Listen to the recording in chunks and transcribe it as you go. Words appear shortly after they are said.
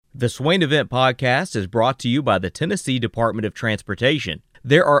The Swain Event Podcast is brought to you by the Tennessee Department of Transportation.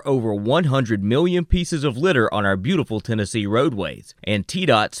 There are over 100 million pieces of litter on our beautiful Tennessee roadways, and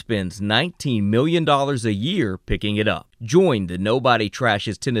TDOT spends $19 million a year picking it up. Join the Nobody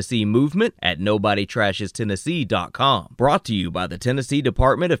Trashes Tennessee movement at NobodyTrashesTennessee.com. Brought to you by the Tennessee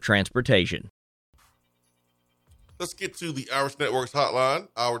Department of Transportation. Let's get to the Irish Networks hotline.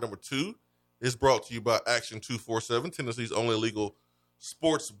 Hour number 2 is brought to you by Action 247, Tennessee's only legal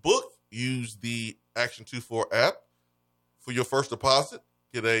sports book. Use the Action 24 app for your first deposit.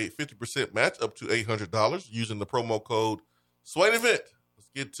 Get a 50% match up to $800 using the promo code SWAINEVENT.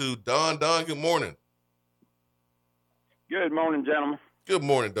 Let's get to Don. Don, good morning. Good morning, gentlemen. Good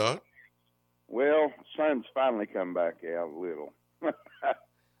morning, Don. Well, sun's finally come back out a little.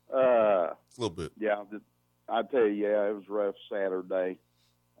 A little bit. Yeah, I tell you, yeah, it was a rough Saturday.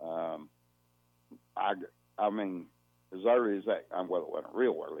 I mean, as early as that, well, it wasn't a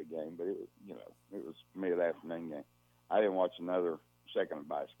real early game, but it was, it was mid-afternoon game. I didn't watch another second of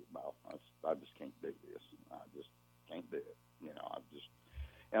basketball. I just can't do this. I just can't do it.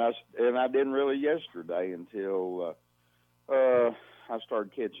 I didn't really yesterday until I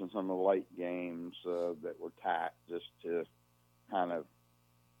started catching some of the late games that were tight, just to kind of,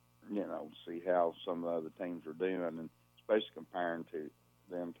 see how some of the other teams are doing, and especially comparing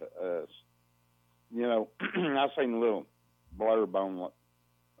them to us. I seen a little blurb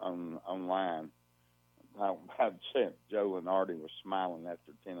online. I said Joe Lenardi was smiling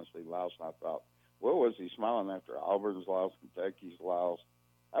after Tennessee lost, and I thought, well, was he smiling after Auburn's loss, Kentucky's loss?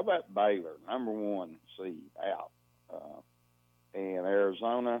 How about Baylor, number 1 seed, out? And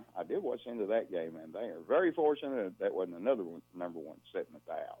Arizona, I did watch into that game, and they are very fortunate that wasn't another one, number 1 sitting at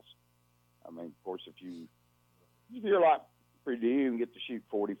the house. I mean, of course, if you're like Purdue and get to shoot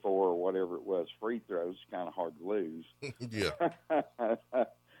 44 or whatever it was, free throws, it's kind of hard to lose. Yeah. That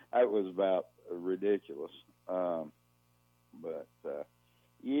was about ridiculous.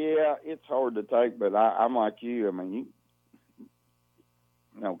 Yeah, it's hard to take, but I'm like you. I mean,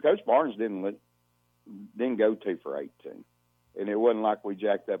 Coach Barnes didn't go 2 for 18. And it wasn't like we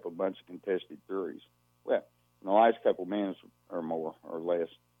jacked up a bunch of contested threes. Well, in the last couple of minutes or more or less,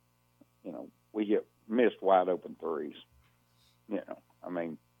 we missed wide open threes.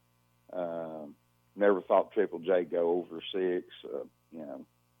 Never thought Triple J go over 6.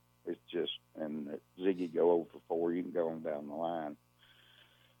 It's just, and Ziggy go over 4. You can go on down the line.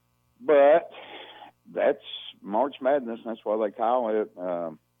 But that's March Madness. That's why they call it.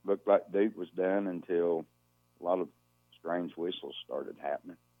 Looked like Duke was done until a lot of strange whistles started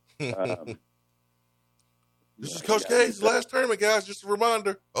happening. This is Coach K's last tournament, guys. Just a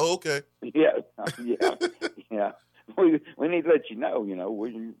reminder. Oh, okay. Yeah. We need to let you know.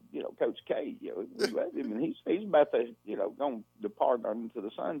 Coach K. We love him, and he's about to going to depart into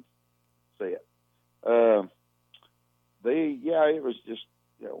the sunset. It was just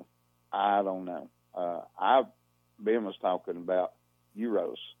I don't know. Ben was talking about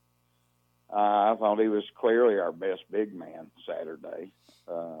Euros. I thought he was clearly our best big man Saturday.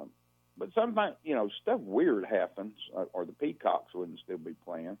 But sometimes, stuff weird happens, or the Peacocks wouldn't still be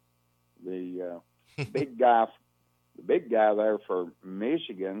playing. The big guy there for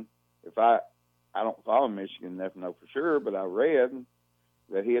Michigan, I don't follow Michigan enough to know for sure, but I read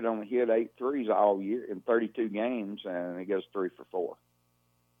that he had only hit 8 threes all year in 32 games, and he goes 3 for 4.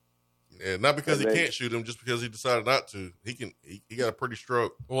 Yeah, not because he can't shoot them, just because he decided not to. He got a pretty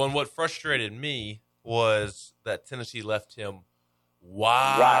stroke. Well, and what frustrated me was that Tennessee left him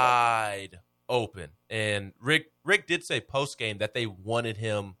wide open. And Rick did say post-game that they wanted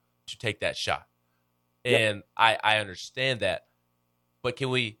him to take that shot. And yep. I understand that. But can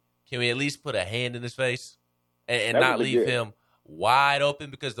we at least put a hand in his face and not leave him wide open?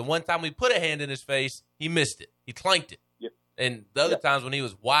 Because the one time we put a hand in his face, he missed it. He clanked it. Yep. And the other times when he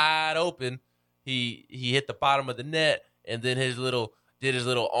was wide open, he hit the bottom of the net, and then did his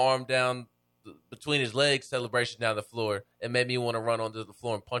little arm down between his legs celebration down the floor, and made me want to run onto the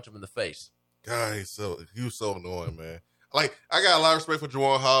floor and punch him in the face. God, he was so annoying, man. I got a lot of respect for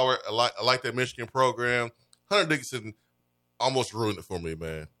Juwan Howard. I like that Michigan program. Hunter Dickinson almost ruined it for me,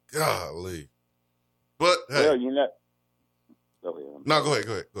 man. Golly. But hey. Well, No, go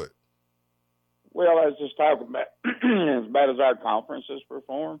ahead. Well, I was just talking about as bad as our conference has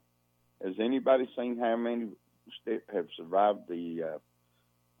performed. Has anybody seen how many have survived the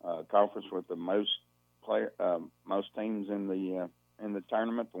conference with the most teams in the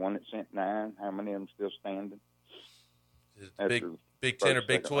tournament? The one that sent 9. How many of them still standing? Big 10 or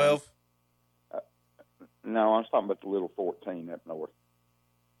Big 12? No, I was talking about the little 14 up north.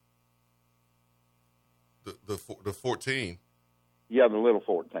 The 14. Yeah, the Little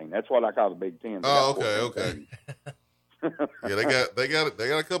 14. That's what I call the Big Ten. They Oh, got okay. 14 Yeah, they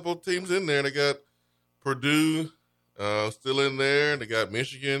got a couple of teams in there. They got Purdue still in there. They got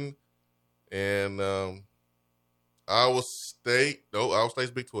Michigan and Iowa State. No, Iowa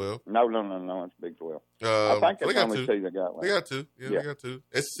State's Big 12. No. It's Big 12. I think So it's only two they got left. They got two. Yeah, they got two.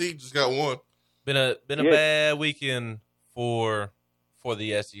 SC just got one. Been a bad weekend for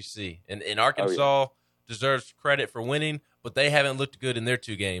the SEC, and Arkansas deserves credit for winning, but they haven't looked good in their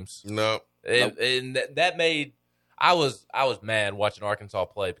two games. No, and that made I was mad watching Arkansas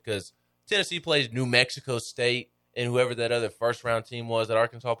play because Tennessee plays New Mexico State, and whoever that other first round team was that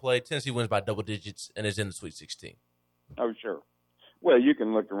Arkansas played, Tennessee wins by double digits and is in the Sweet 16. Oh, sure. Well, you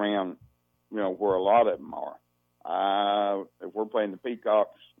can look around, where a lot of them are. If we're playing the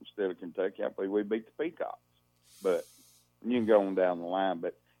Peacocks instead of Kentucky, I believe we beat the Peacocks. But you can go on down the line.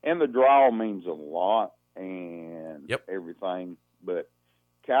 And the draw means a lot and everything. But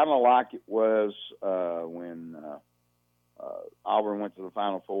kind of like it was when Auburn went to the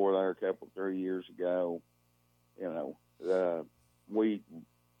Final Four there 3 years ago. We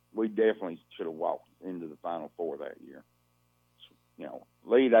definitely should have walked into the Final Four that year.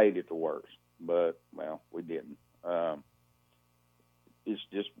 Lead 8 at the worst, but we didn't. It's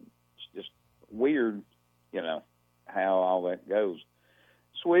just weird, how all that goes.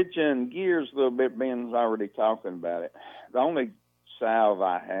 Switching gears a little bit, Ben's already talking about it. The only salve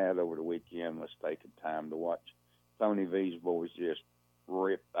I had over the weekend was taking time to watch Tony V's boys just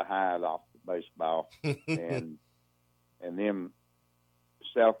rip the hide off the baseball, and then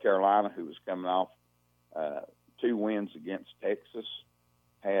South Carolina, who was coming off 2 wins against Texas,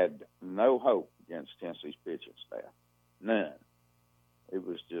 had no hope against Tennessee's pitching staff. None. It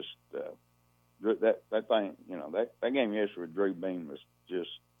was just that thing. That game yesterday with Drew Beam was just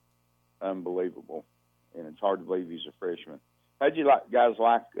unbelievable, and it's hard to believe he's a freshman. How'd you guys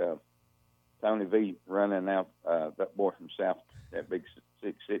like Tony V running out that boy from that big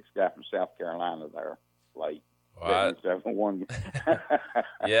 6'6" guy from South Carolina there late? Well,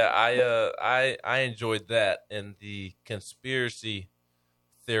 yeah, I enjoyed that, and the conspiracy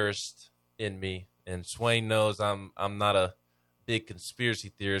theorist in me, and Swain knows I'm not a big conspiracy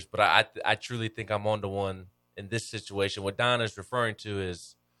theorist, but I truly think I'm onto one in this situation. What Don is referring to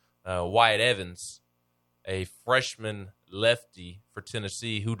is Wyatt Evans, a freshman lefty for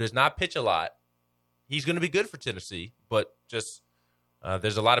Tennessee who does not pitch a lot. He's going to be good for Tennessee, but just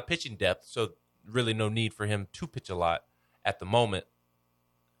there's a lot of pitching depth, so really no need for him to pitch a lot at the moment.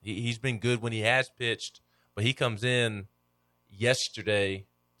 He's been good when he has pitched, but he comes in yesterday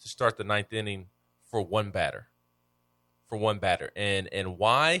to start the 9th inning for one batter. And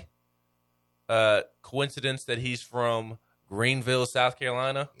why? Coincidence that he's from Greenville, South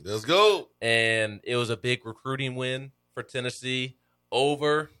Carolina. Let's go. And it was a big recruiting win for Tennessee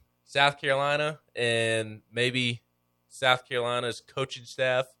over South Carolina, and maybe South Carolina's coaching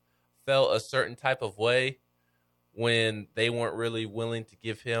staff felt a certain type of way when they weren't really willing to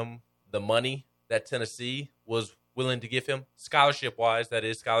give him the money that Tennessee was willing to give him, scholarship-wise. That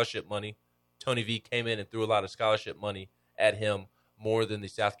is scholarship money. Tony V came in and threw a lot of scholarship money at him, more than the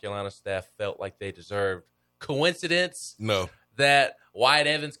South Carolina staff felt like they deserved. Coincidence? No. That Wyatt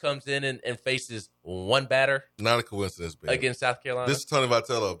Evans comes in and faces one batter? Not a coincidence, man. Against South Carolina? This is Tony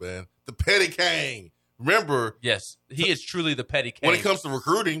Vitello, man. The Petty King. Remember? Yes, he is truly the Petty King. When it comes to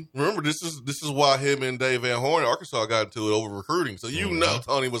recruiting, remember, this is why him and Dave Van Horn, Arkansas, got into it over recruiting. So know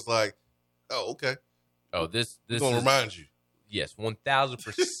Tony was like, oh, okay. Oh, this is going to remind you. Yes,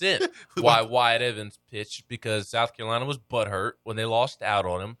 1,000% why Wyatt Evans pitched, because South Carolina was butthurt when they lost out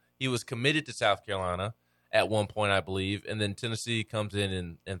on him. He was committed to South Carolina at one point, I believe, and then Tennessee comes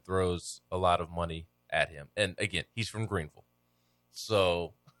in and throws a lot of money at him. And, again, he's from Greenville.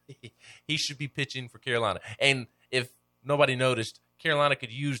 So he should be pitching for Carolina. And if nobody noticed, Carolina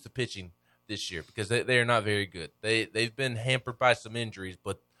could use the pitching this year because they are not very good. They've been hampered by some injuries,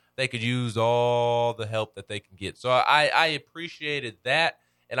 but they could use all the help that they can get. So I appreciated that,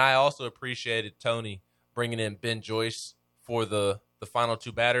 and I also appreciated Tony bringing in Ben Joyce for the final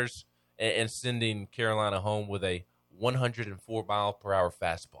 2 batters and sending Carolina home with a 104-mile-per-hour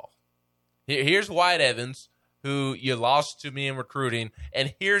fastball. Here's Wyatt Evans, who you lost to me in recruiting,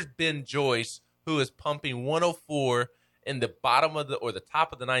 and here's Ben Joyce, who is pumping 104 in the bottom of the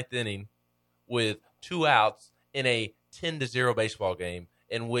top of the 9th inning with 2 outs in a 10-0 baseball game,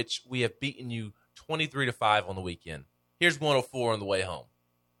 in which we have beaten you 23-5 on the weekend. Here's 104 on the way home.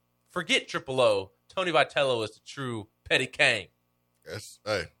 Forget Triple O. Tony Vitello is the true Petty King. Yes,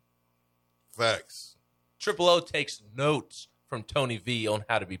 hey, facts. Triple O takes notes from Tony V on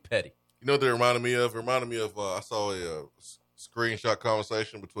how to be petty. You know what they reminded me of? It reminded me of I saw a screenshot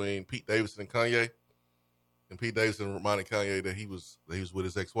conversation between Pete Davidson and Kanye, and Pete Davidson reminded Kanye that he was with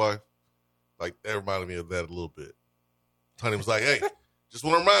his ex-wife. Like, that reminded me of that a little bit. Tony was like, "Hey, just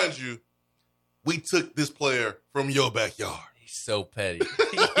want to remind you, we took this player from your backyard." He's so petty.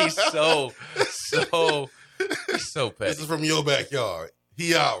 He's so petty. This is from your backyard.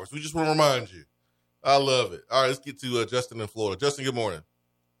 He ours. We just want to remind you. I love it. All right, let's get to Justin in Florida. Justin, good morning.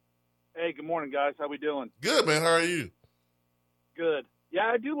 Hey, good morning, guys. How we doing? Good, man. How are you? Good. Yeah,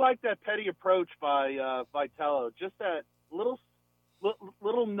 I do like that petty approach by Vitello. Just that little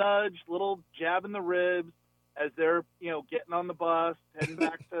nudge, little jab in the ribs as they're getting on the bus, heading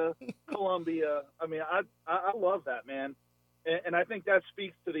back to Columbia. I mean, I love that, man, and I think that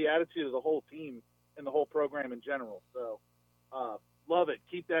speaks to the attitude of the whole team and the whole program in general. So, love it.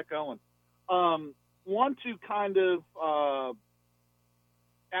 Keep that going. Want to kind of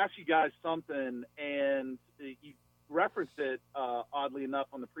ask you guys something, and you referenced it oddly enough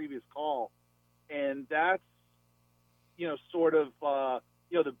on the previous call, and that's sort of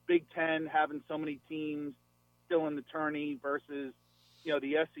the Big Ten having so many teams still in the tourney versus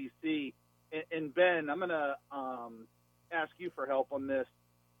the SEC. And Ben, I'm gonna ask you for help on this,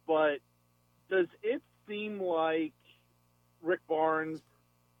 but does it seem like Rick Barnes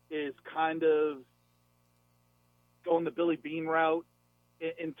is kind of going the Billy Bean route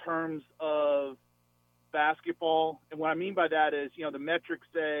in terms of basketball? And what I mean by that is, the metrics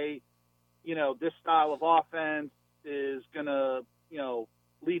say, this style of offense is going to,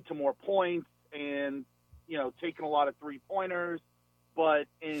 lead to more points and, taking a lot of three-pointers. But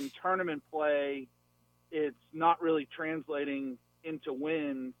in tournament play, it's not really translating into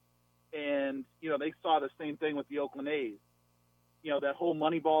wins. And, they saw the same thing with the Oakland A's. That whole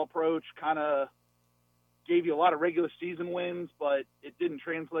Moneyball approach kind of gave you a lot of regular season wins, but it didn't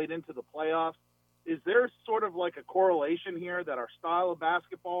translate into the playoffs. Is there sort of like a correlation here that our style of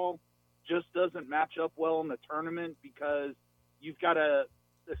basketball just doesn't match up well in the tournament because you've got to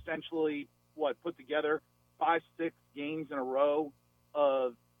essentially, put together 5-6 games in a row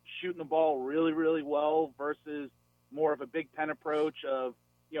of shooting the ball really, really well versus more of a Big Ten approach of,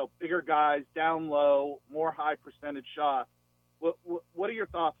 bigger guys down low, more high percentage shots? What are your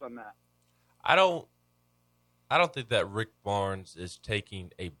thoughts on that? I don't think that Rick Barnes is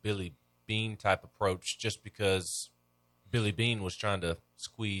taking a Billy Bean type approach just because Billy Bean was trying to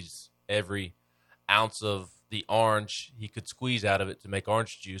squeeze every ounce of the orange he could squeeze out of it to make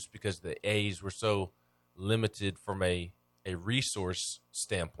orange juice because the A's were so limited from a resource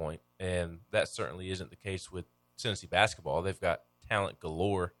standpoint. And that certainly isn't the case with Tennessee basketball. They've got talent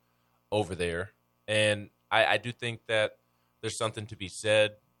galore over there. And I do think that there's something to be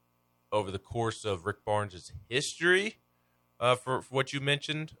said over the course of Rick Barnes' history for what you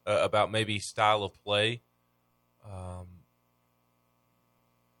mentioned about maybe style of play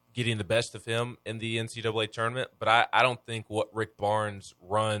getting the best of him in the NCAA tournament. But I don't think what Rick Barnes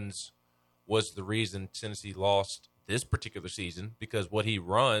runs was the reason Tennessee lost this particular season, because what he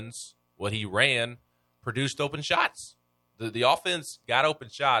ran, produced open shots. The offense got open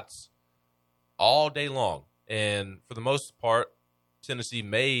shots all day long. And for the most part, Tennessee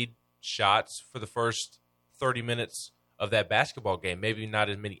made shots for the first 30 minutes of that basketball game. Maybe not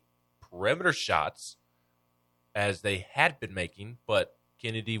as many perimeter shots as they had been making, but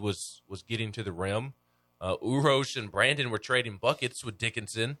Kennedy was getting to the rim. Urosh and Brandon were trading buckets with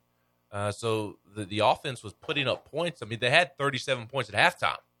Dickinson. So the offense was putting up points. I mean, they had 37 points at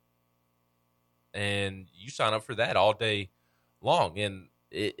halftime. And you sign up for that all day long. And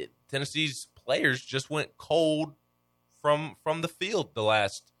Tennessee's players just went cold from the field the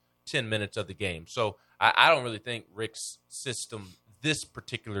last 10 minutes of the game. So I don't really think Rick's system this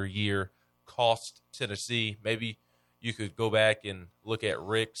particular year cost Tennessee. Maybe you could go back and look at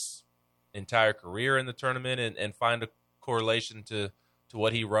Rick's entire career in the tournament and find a correlation to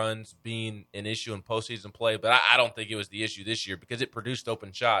what he runs being an issue in postseason play. But I don't think it was the issue this year because it produced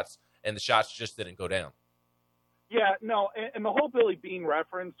open shots, and the shots just didn't go down. Yeah, no, and the whole Billy Bean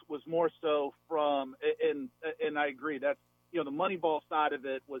reference was more so from, and I agree, that's, the Moneyball side of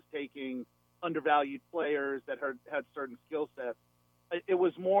it was taking undervalued players that had certain skill sets. It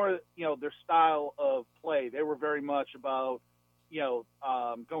was more, their style of play. They were very much about,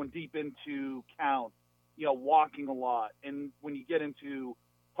 going deep into counts, walking a lot. And when you get into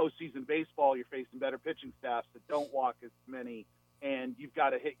postseason baseball, you're facing better pitching staffs that don't walk as many, and you've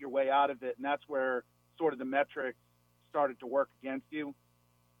got to hit your way out of it. And that's where sort of the metrics started to work against you.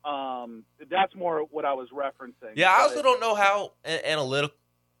 That's more what I was referencing. Yeah, I also don't know how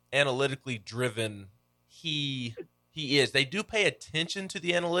analytically driven he is. They do pay attention to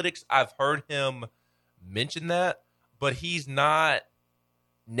the analytics. I've heard him mention that, but he's not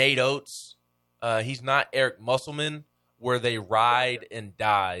Nate Oates. He's not Eric Musselman, where they ride and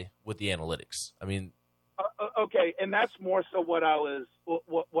die with the analytics. I mean, okay, and that's more so what I was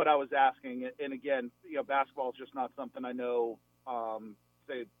asking. And again, basketball is just not something I know,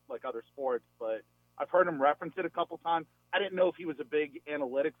 say like other sports, but I've heard him reference it a couple times. I didn't know if he was a big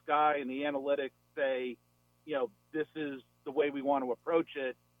analytics guy, and the analytics say, this is the way we want to approach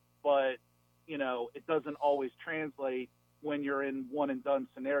it, but it doesn't always translate when you're in one and done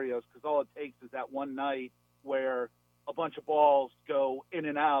scenarios, because all it takes is that one night where a bunch of balls go in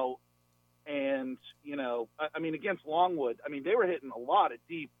and out. And, I mean, against Longwood, I mean, they were hitting a lot of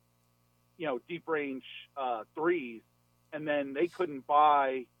deep range threes, and then they couldn't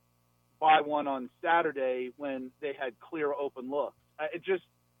buy one on Saturday when they had clear open looks.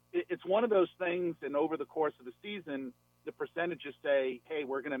 It's one of those things, and over the course of the season, the percentages say, hey,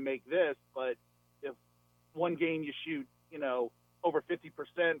 we're going to make this, but if one game you shoot, over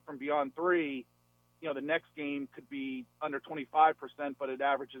 50% from beyond three, the next game could be under 25%, but it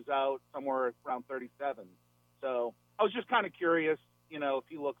averages out somewhere around 37. So I was just kind of curious, if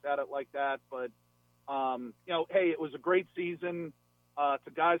he looks at it like that. But, hey, it was a great season.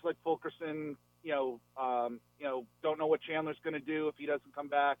 To guys like Fulkerson, don't know what Chandler's going to do if he doesn't come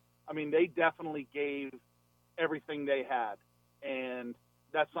back. I mean, they definitely gave everything they had. And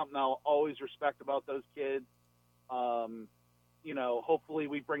that's something I'll always respect about those kids. Hopefully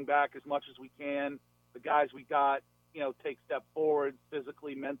we bring back as much as we can. The guys we got, take step forward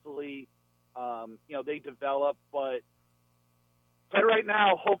physically, mentally. They develop. But right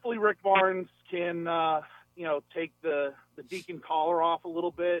now, hopefully Rick Barnes can, take the Deacon collar off a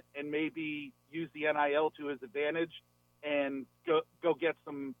little bit and maybe use the NIL to his advantage and go get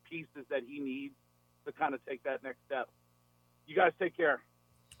some pieces that he needs to kind of take that next step. You guys take care.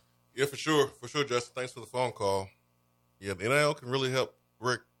 Yeah, for sure, Justin. Thanks for the phone call. Yeah, the NIL can really help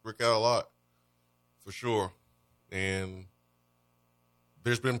Rick out a lot, for sure. And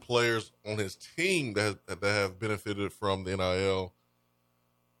there's been players on his team that have benefited from the NIL.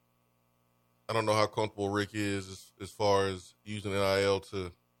 I don't know how comfortable Rick is as far as using NIL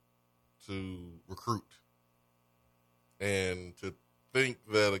to recruit. And to think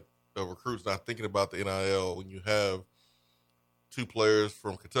that a recruit's not thinking about the NIL when you have two players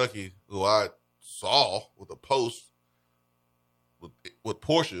from Kentucky who I saw with a post with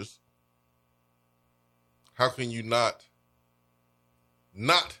Porsches, how can you not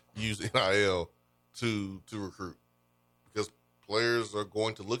use NIL to recruit? Because players are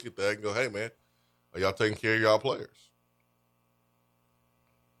going to look at that and go, hey, man, are y'all taking care of y'all players?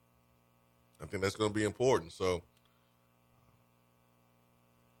 I think that's going to be important. So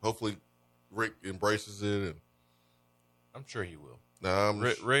hopefully Rick embraces it. And I'm sure he will.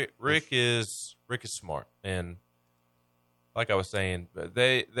 Rick is smart, and like I was saying,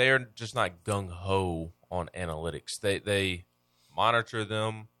 they are just not gung ho on analytics. They monitor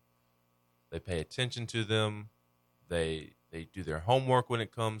them, they pay attention to them, they do their homework when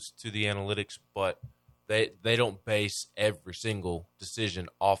it comes to the analytics, but they don't base every single decision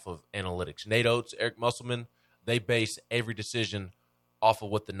off of analytics. Nate Oates, Eric Musselman, they base every decision off of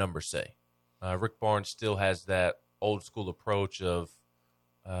what the numbers say. Rick Barnes still has that old school approach of,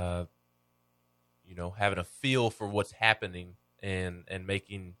 having a feel for what's happening and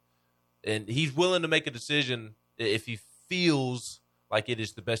making, and he's willing to make a decision if he feels like it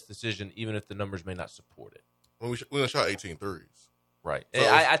is the best decision, even if the numbers may not support it. When we shot 18 threes. Right. So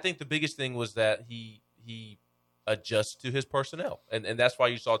I think the biggest thing was that he adjusts to his personnel. And that's why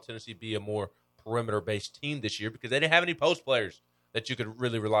you saw Tennessee be a more perimeter-based team this year, because they didn't have any post players that you could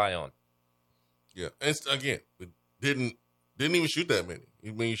really rely on. Yeah. And again, we didn't even shoot that many.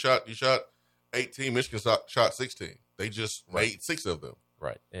 I mean, you shot 18, Michigan shot 16. They just made 6 of them.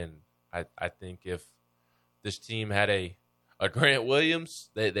 Right. And I think if this team had a Grant Williams,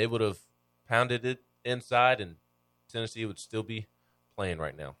 they would have pounded it inside, and Tennessee would still be playing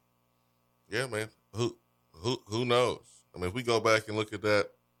right now. Yeah, man. Who knows? I mean, if we go back and look at that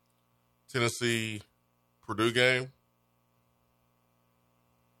Tennessee-Purdue game,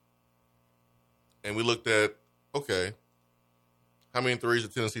 and we looked at, okay, how many threes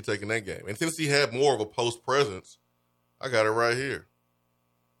did Tennessee take in that game? And Tennessee had more of a post presence. I got it right here.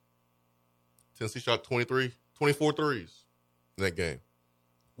 Tennessee shot 24 threes in that game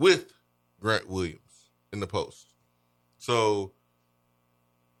with Grant Williams in the post. So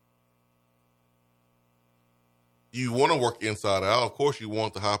you want to work inside out. Of course, you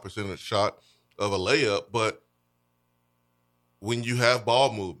want the high percentage shot of a layup, but when you have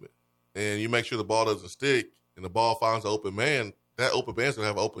ball movement and you make sure the ball doesn't stick and the ball finds an open man, that open man's going to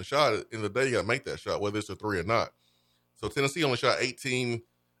have an open shot. In the day, you got to make that shot, whether it's a three or not. So Tennessee only shot 18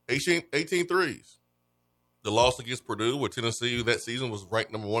 threes. The loss against Purdue, where Tennessee that season was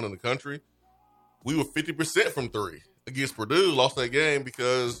ranked number 1 in the country, we were 50% from 3. Against Purdue, lost that game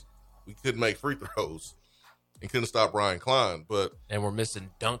because we couldn't make free throws and couldn't stop Brian Klein. And we're missing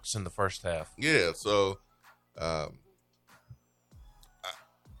dunks in the first half. Yeah, so I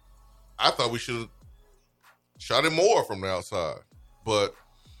thought we should have shot it more from the outside. But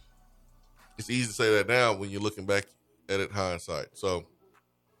it's easy to say that now when you're looking back at it hindsight. So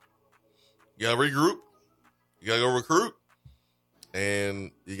you got to regroup. You got to go recruit.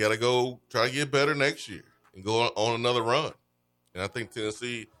 And you got to go try to get better next year and go on another run. And I think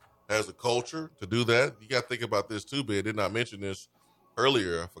Tennessee has a culture to do that. You got to think about this too, Ben. I did not mention this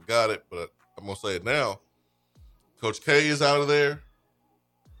earlier. I forgot it, but I'm going to say it now. Coach K is out of there.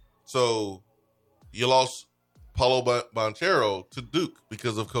 So you lost Paulo Banchero to Duke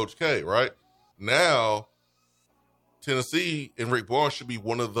because of Coach K, right? Now, Tennessee and Rick Barnes should be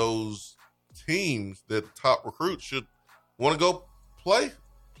one of those teams that top recruits should want to go play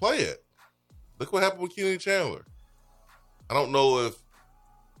it. Look what happened with Kenny Chandler. I don't know if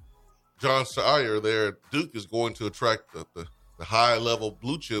John Shire there at Duke is going to attract the high-level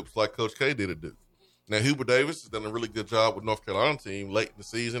blue chips like Coach K did at Duke. Now, Hubert Davis has done a really good job with North Carolina team late in the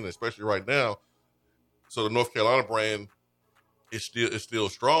season, especially right now. So the North Carolina brand is still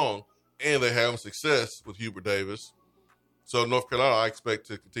strong, and they're having success with Hubert Davis. So North Carolina, I expect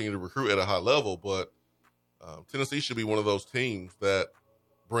to continue to recruit at a high level, but Tennessee should be one of those teams that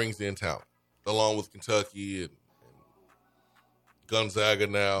brings in talent, along with Kentucky and Gonzaga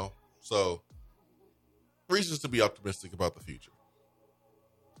now. So reasons to be optimistic about the future.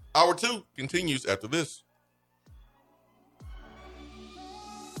 Hour 2 continues after this.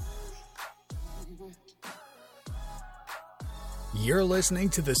 You're listening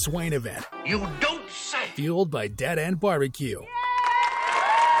to the Swain Event. You don't say. Fueled by Dead End Barbecue.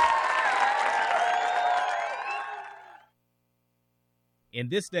 In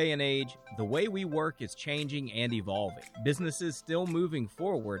this day and age, the way we work is changing and evolving. Businesses still moving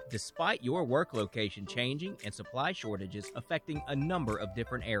forward despite your work location changing and supply shortages affecting a number of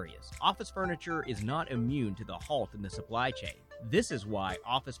different areas. Office furniture is not immune to the halt in the supply chain. This is why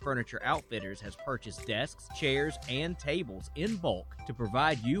Office Furniture Outfitters has purchased desks, chairs, and tables in bulk to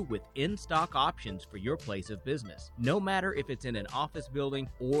provide you with in-stock options for your place of business, no matter if it's in an office building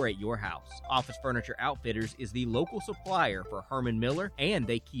or at your house. Office Furniture Outfitters is the local supplier for Herman Miller, and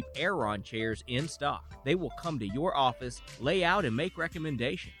they keep Aeron chairs in stock. They will come to your office, lay out, and make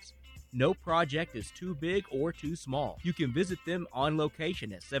recommendations. No project is too big or too small. You can visit them on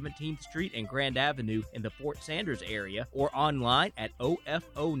location at 17th Street and Grand Avenue in the Fort Sanders area, or online at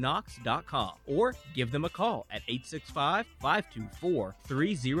ofonox.com, or give them a call at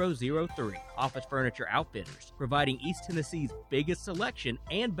 865-524-3003. Office Furniture Outfitters, providing East Tennessee's biggest selection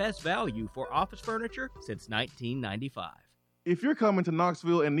and best value for office furniture since 1995. If you're coming to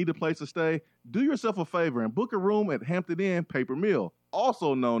Knoxville and need a place to stay, do yourself a favor and book a room at Hampton Inn Paper Mill,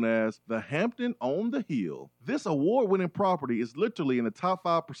 also known as the Hampton on the Hill. This award-winning property is literally in the top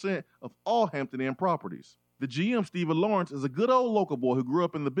 5% of all Hampton Inn properties. The GM, Stephen Lawrence, is a good old local boy who grew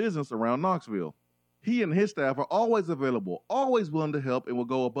up in the business around Knoxville. He and his staff are always available, always willing to help, and will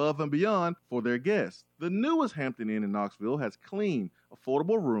go above and beyond for their guests. The newest Hampton Inn in Knoxville has clean,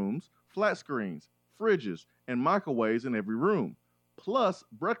 affordable rooms, flat screens, fridges, and microwaves in every room. Plus,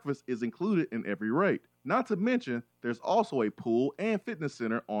 breakfast is included in every rate. Not to mention, there's also a pool and fitness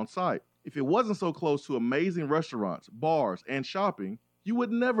center on site. If it wasn't so close to amazing restaurants, bars, and shopping, you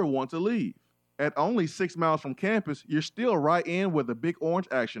would never want to leave. At only 6 miles from campus, you're still right in where the big orange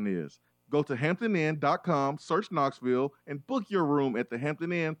action is. Go to HamptonInn.com, search Knoxville, and book your room at the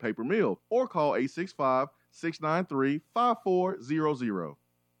Hampton Inn Paper Mill, or call 865-693-5400.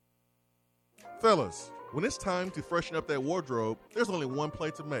 Fellas, when it's time to freshen up that wardrobe, there's only one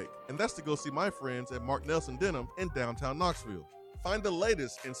play to make, and that's to go see my friends at Mark Nelson Denim in downtown Knoxville. Find the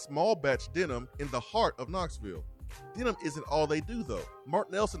latest in small batch denim in the heart of Knoxville. Denim isn't all they do, though.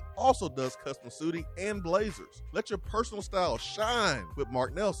 Mark Nelson also does custom suiting and blazers. Let your personal style shine with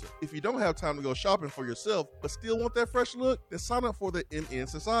Mark Nelson. If you don't have time to go shopping for yourself, but still want that fresh look, then sign up for the MN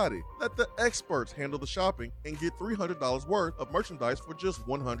Society. Let the experts handle the shopping and get $300 worth of merchandise for just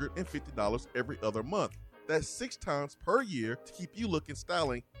 $150 every other month. That's 6 times per year to keep you looking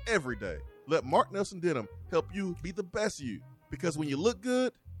styling every day. Let Mark Nelson Denim help you be the best you, because when you look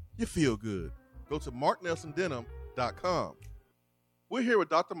good, you feel good. Go to marknelsondenim.com. We're here with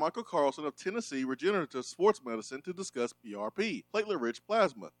Dr. Michael Carlson of Tennessee Regenerative Sports Medicine to discuss PRP, platelet-rich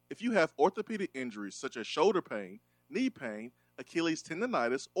plasma. If you have orthopedic injuries such as shoulder pain, knee pain, Achilles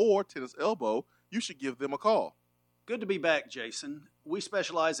tendonitis, or tennis elbow, you should give them a call. Good to be back, Jason. We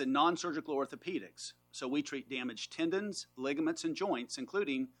specialize in non-surgical orthopedics, so we treat damaged tendons, ligaments, and joints,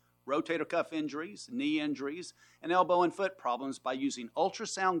 including rotator cuff injuries, knee injuries, and elbow and foot problems by using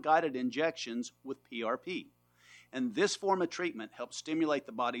ultrasound-guided injections with PRP. And this form of treatment helps stimulate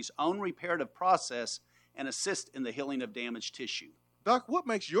the body's own reparative process and assist in the healing of damaged tissue. Doc, what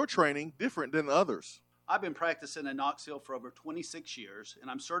makes your training different than others? I've been practicing in Knoxville for over 26 years,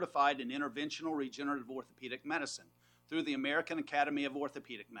 and I'm certified in interventional regenerative orthopedic medicine through the American Academy of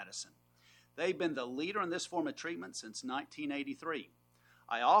Orthopedic Medicine. They've been the leader in this form of treatment since 1983.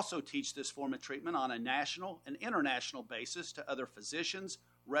 I also teach this form of treatment on a national and international basis to other physicians,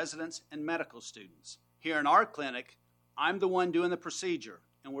 residents, and medical students. Here in our clinic, I'm the one doing the procedure,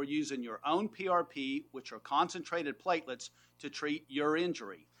 and we're using your own PRP, which are concentrated platelets, to treat your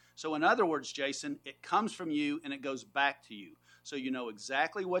injury. So in other words, Jason, it comes from you and it goes back to you. So you know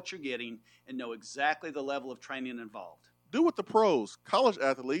exactly what you're getting and know exactly the level of training involved. Do what the pros, college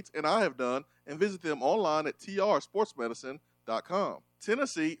athletes, and I have done, and visit them online at trsportsmedicine.com.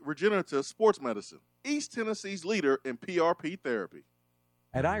 Tennessee Regenerative Sports Medicine, East Tennessee's leader in PRP therapy.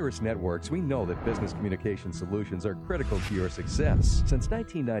 At Iris Networks, we know that business communication solutions are critical to your success. Since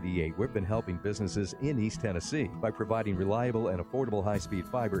 1998, we've been helping businesses in East Tennessee by providing reliable and affordable high-speed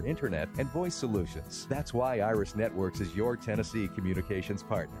fiber internet and voice solutions. That's why Iris Networks is your Tennessee communications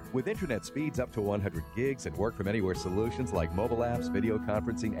partner. With internet speeds up to 100 gigs and work-from-anywhere solutions like mobile apps, video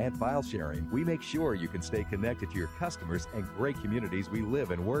conferencing, and file sharing, we make sure you can stay connected to your customers and great communities we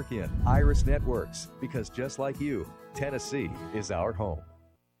live and work in. Iris Networks, because just like you, Tennessee is our home.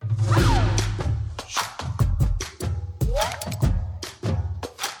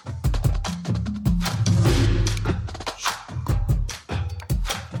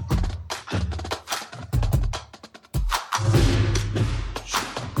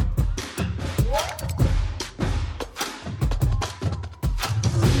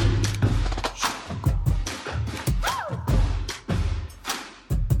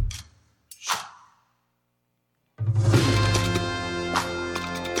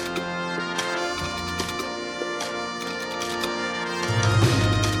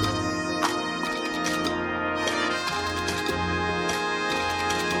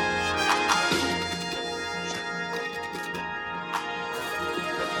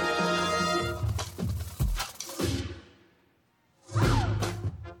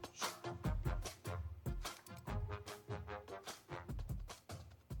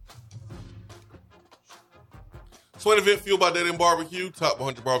 Swain and Ben, fueled by Dead End Barbecue, top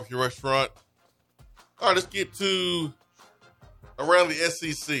 100 barbecue restaurant. All right, let's get to around the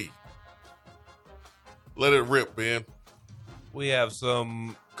SEC. Let it rip, Ben. We have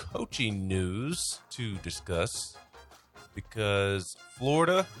some coaching news to discuss because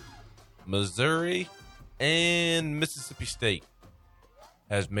Florida, Missouri, and Mississippi State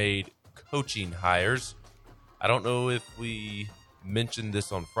has made coaching hires. I don't know if we mentioned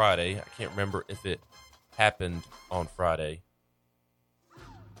this on Friday. I can't remember if it happened on Friday.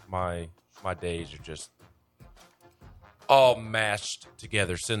 My days are just all mashed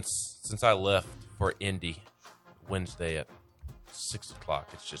together since I left for Indy Wednesday at 6 o'clock.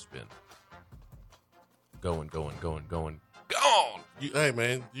 It's just been going. Hey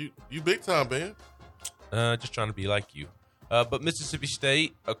man, you big time, man. Just trying to be like you. But Mississippi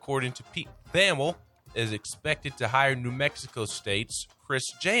State, according to Pete Thamel, is expected to hire New Mexico State's Chris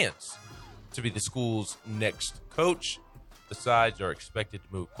Jans to be the school's next coach. The sides are expected to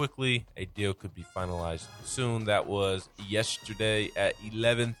move quickly. A deal could be finalized soon. That was yesterday at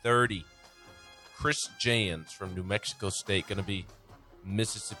 11:30. Chris Jans from New Mexico State going to be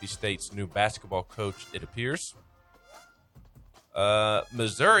Mississippi State's new basketball coach, it appears.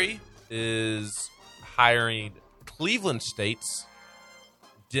 Missouri is hiring Cleveland State's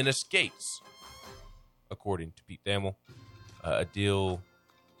Dennis Gates, according to Pete Thamel. A deal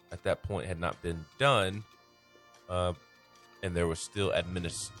at that point had not been done, and there was still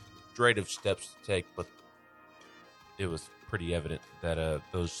administrative steps to take, but it was pretty evident that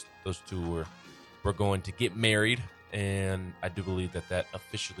those two were going to get married, and I do believe that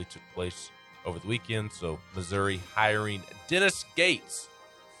officially took place over the weekend. So Missouri hiring Dennis Gates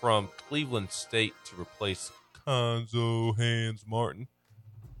from Cleveland State to replace Conzo Hans Martin.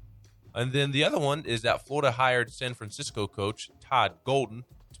 And then the other one is that Florida hired San Francisco coach Todd Golden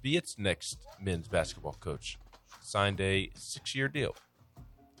to be its next men's basketball coach. Signed a 6-year deal.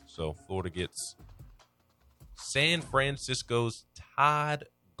 So Florida gets San Francisco's Todd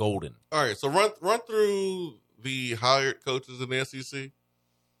Golden. All right, so run through the hired coaches in the SEC.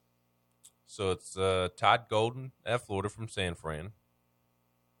 So it's Todd Golden at Florida from San Fran.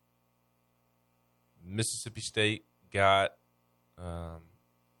 Mississippi State, got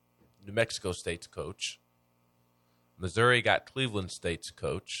New Mexico State's coach. Missouri got Cleveland State's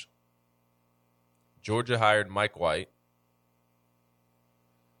coach. Georgia hired Mike White.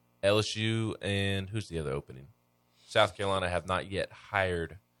 LSU and who's the other opening? South Carolina have not yet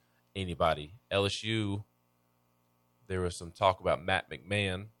hired anybody. LSU, there was some talk about Matt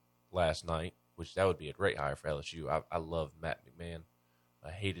McMahon last night, which that would be a great hire for LSU. I love Matt McMahon. I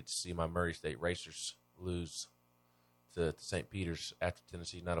hated to see my Murray State Racers lose to St. Peter's after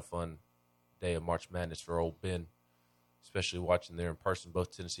Tennessee. Not a fun day of March Madness for old Ben, especially watching there in person,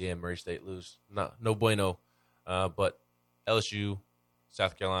 both Tennessee and Murray State lose. No bueno. But LSU,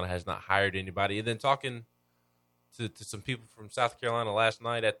 South Carolina has not hired anybody. And then talking to some people from South Carolina last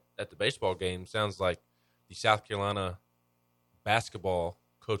night at the baseball game, sounds like the South Carolina basketball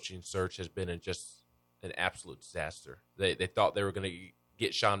coaching search has been just an absolute disaster. They thought they were going to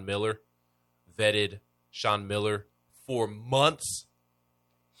get Sean Miller, vetted Sean Miller for months,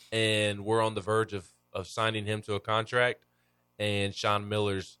 and we're on the verge of signing him to a contract. And Sean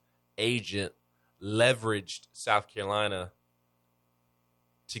Miller's agent leveraged South Carolina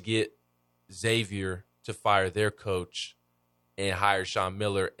to get Xavier to fire their coach and hire Sean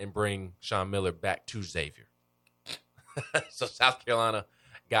Miller and bring Sean Miller back to Xavier. So South Carolina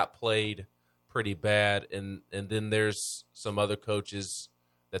got played pretty bad. And then there's some other coaches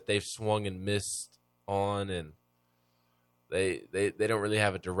that they've swung and missed on, and they don't really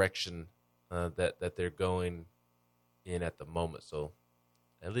have a direction that they're going in at the moment. So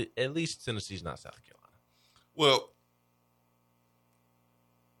at least Tennessee's not South Carolina. Well,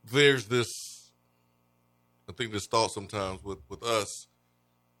 there's this, I think this thought sometimes with us,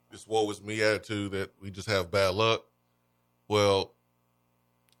 this woe is me attitude that we just have bad luck. Well,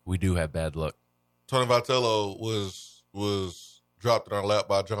 we do have bad luck. Tony Vitello was dropped in our lap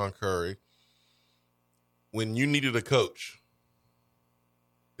by John Curry. When you needed a coach,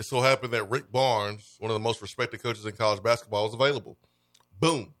 it so happened that Rick Barnes, one of the most respected coaches in college basketball, was available.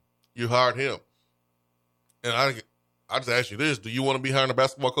 Boom, you hired him. And I just ask you this: do you want to be hiring a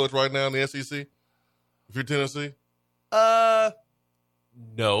basketball coach right now in the SEC? If you're Tennessee, no.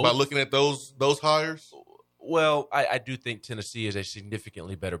 By looking at those hires, well, I do think Tennessee is a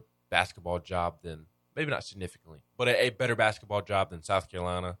significantly better basketball job than, maybe not significantly, but a better basketball job than South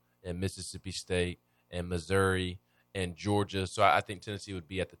Carolina and Mississippi State and Missouri and Georgia. So I think Tennessee would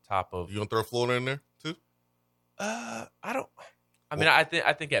be at the top of. You gonna throw Florida in there too? I don't. I mean, I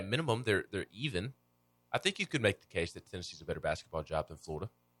think at minimum they're even. I think you could make the case that Tennessee's a better basketball job than Florida.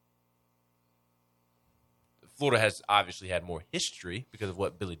 Florida has obviously had more history because of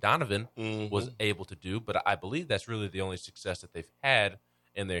what Billy Donovan was able to do, but I believe that's really the only success that they've had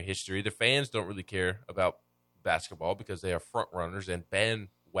in their history. Their fans don't really care about basketball because they are front runners and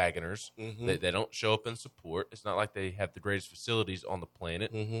bandwagoners. They don't show up in support. It's not like they have the greatest facilities on the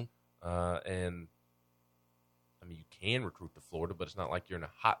planet. And I mean, you can recruit to Florida, but it's not like you're in a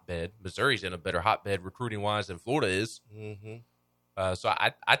hotbed. Missouri's in a better hotbed recruiting-wise than Florida is. So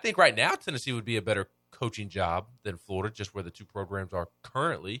I think right now Tennessee would be a better coaching job than Florida, just where the two programs are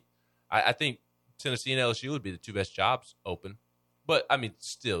currently. I think Tennessee and LSU would be the two best jobs open. But, I mean,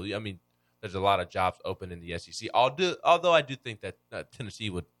 still, there's a lot of jobs open in the SEC. Although I do think that Tennessee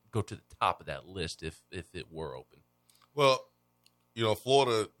would go to the top of that list if it were open. Well,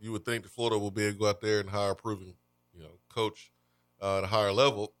 Florida, you would think that Florida will be able to go out there and hire a proven, coach at a higher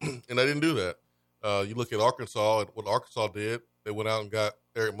level, and they didn't do that. You look at Arkansas and what Arkansas did. They went out and got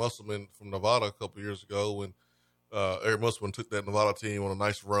Eric Musselman from Nevada a couple of years ago when Eric Musselman took that Nevada team on a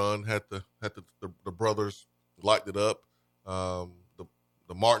nice run, had the brothers lighted it up,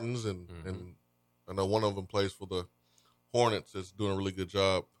 the Martins, and I know one of them plays for the Hornets. Is doing a really good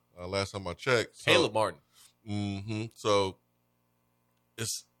job. Last time I checked, Caleb Martin. So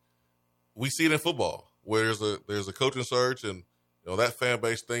we see it in football where there's a coaching search, and that fan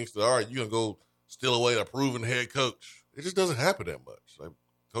base thinks that all right, you're gonna go steal away a proven head coach. It just doesn't happen that much. Like,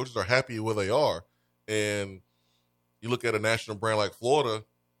 coaches are happy where they are, and you look at a national brand like Florida,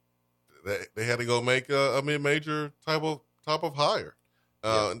 they had to go make a mid-major type of hire.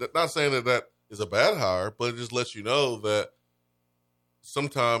 Not saying that is a bad hire, but it just lets you know that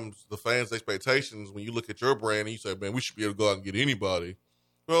sometimes the fans' expectations, when you look at your brand and you say, man, we should be able to go out and get anybody.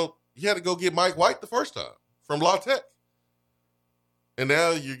 Well, you had to go get Mike White the first time from La Tech. And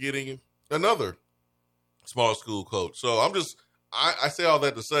now you're getting another small school coach. So I say all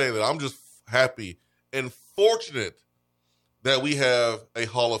that to say that I'm just happy and fortunate that we have a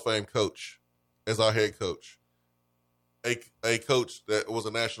Hall of Fame coach as our head coach, a coach that was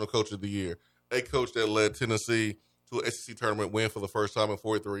a national coach of the year, a coach that led Tennessee to an SEC tournament win for the first time in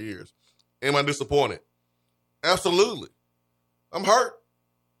 43 years. Am I disappointed? Absolutely. I'm hurt.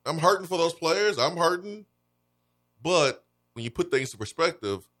 I'm hurting for those players. I'm hurting. But when you put things in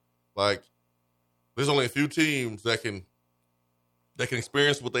perspective, like there's only a few teams that can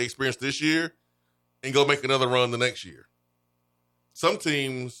experience what they experienced this year and go make another run the next year. Some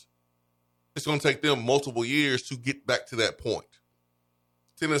teams, it's going to take them multiple years to get back to that point.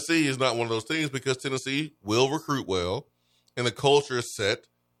 Tennessee is not one of those teams because Tennessee will recruit well, and the culture is set.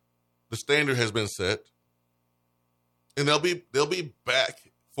 The standard has been set, and they'll be back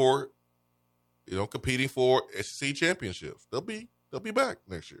for, competing for SEC championships. They'll be back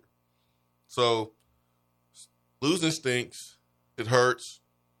next year. So losing stinks. It hurts.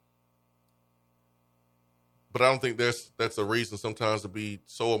 But I don't think that's a reason sometimes to be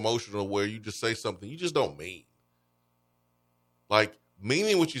so emotional where you just say something you just don't mean. Like,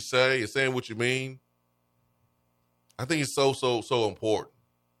 meaning what you say and saying what you mean, I think it's so, so, so important.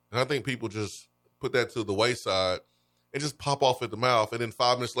 And I think people just put that to the wayside and just pop off at the mouth, and then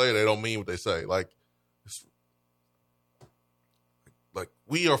 5 minutes later, they don't mean what they say. Like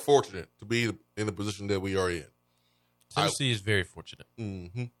we are fortunate to be in the position that we are in. Tennessee is very fortunate,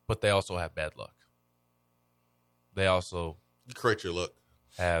 but they also have bad luck. They also you create your luck.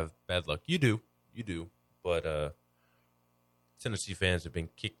 Have bad luck. You do, but Tennessee fans have been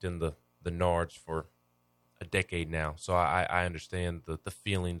kicked in the nards for a decade now, so I understand the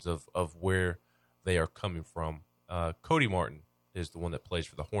feelings of where they are coming from. Cody Martin is the one that plays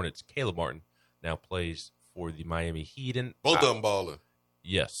for the Hornets. Caleb Martin now plays for the Miami Heat. And both of them balling.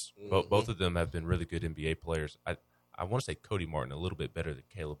 Yes, both of them have been really good NBA players. I want to say Cody Martin a little bit better than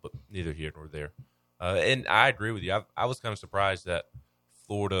Caleb, but neither here nor there. And I agree with you. I was kind of surprised that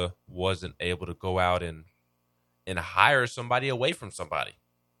Florida wasn't able to go out and hire somebody away from somebody.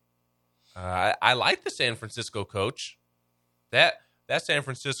 I like the San Francisco coach. That San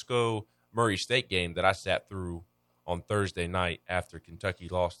Francisco Murray State game that I sat through on Thursday night after Kentucky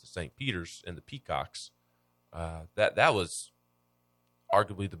lost to St. Peter's and the Peacocks, that was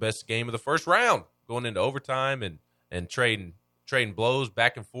arguably the best game of the first round, going into overtime and trading blows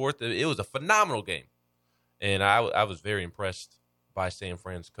back and forth. It was a phenomenal game. And I was very impressed by San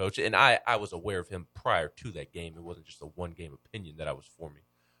Fran's coach. And I was aware of him prior to that game. It wasn't just a one-game opinion that I was forming.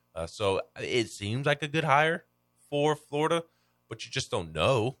 So it seems like a good hire for Florida, but you just don't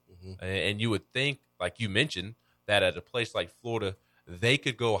know. Mm-hmm. And you would think, like you mentioned, that at a place like Florida, they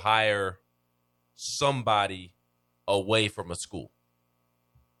could go hire somebody away from a school.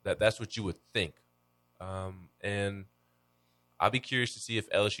 That's what you would think. And I'll be curious to see if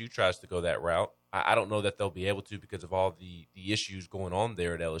LSU tries to go that route. I don't know that they'll be able to because of all the issues going on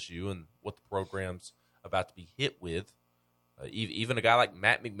there at LSU and what the program's about to be hit with. Even a guy like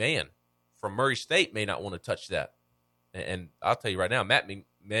Matt McMahon from Murray State may not want to touch that. And I'll tell you right now, Matt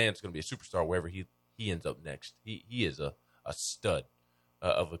McMahon's going to be a superstar wherever he ends up next. He is a stud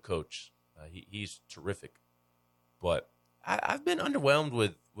of a coach. He's terrific. But I've been underwhelmed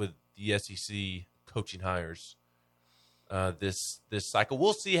with the SEC coaching hires this cycle.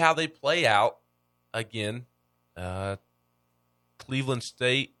 We'll see how they play out. Again, Cleveland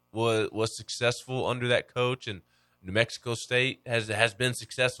State was successful under that coach, and New Mexico State has been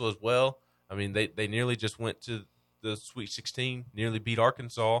successful as well. I mean, they nearly just went to the Sweet 16, nearly beat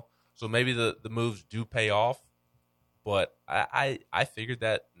Arkansas. So maybe the moves do pay off. But I figured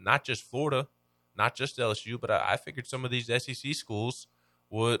that not just Florida, not just LSU, but I figured some of these SEC schools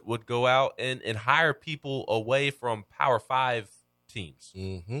would go out and hire people away from Power 5 teams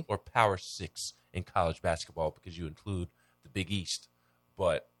or Power 6 in college basketball because you include the Big East.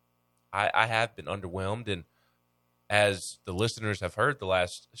 But I have been underwhelmed, and as the listeners have heard the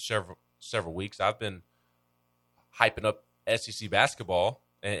last several weeks, I've been hyping up SEC basketball,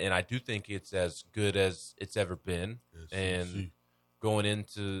 and I do think it's as good as it's ever been. SEC. And going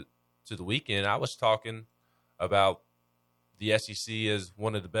into the weekend, I was talking about the SEC as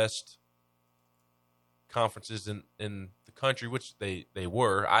one of the best conferences in the country, which they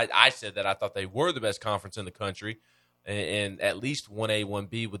were. I said that I thought they were the best conference in the country, and at least 1A,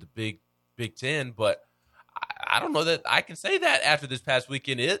 1B with the Big Ten. But I don't know that I can say that after this past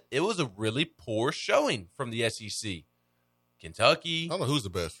weekend. It was a really poor showing from the SEC. Kentucky. I don't know who's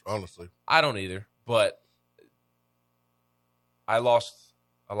the best, honestly. I don't either, but I lost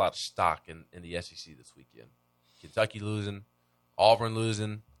a lot of stock in the SEC this weekend. Kentucky losing, Auburn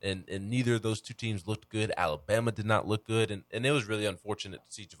losing, and neither of those two teams looked good. Alabama did not look good, and it was really unfortunate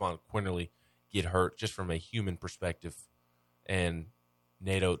to see Javon Quinterly get hurt just from a human perspective. And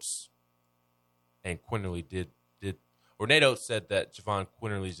Nate Oates and Quinterly Nate Oates said that Javon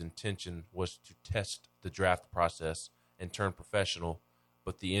Quinterly's intention was to test the draft process and turn professional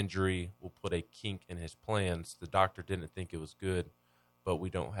but the injury will put a kink in his plans. The doctor didn't think it was good, but we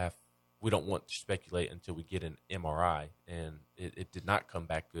don't want to speculate until we get an MRI, and it did not come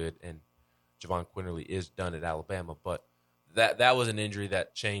back good, and Javon Quinterly is done at Alabama, but that was an injury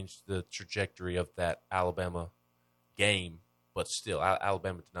that changed the trajectory of that Alabama game, but still,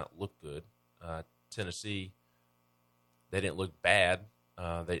 Alabama did not look good. Tennessee, they didn't look bad.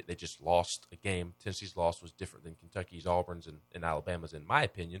 They just lost a game. Tennessee's loss was different than Kentucky's, Auburn's, and Alabama's, in my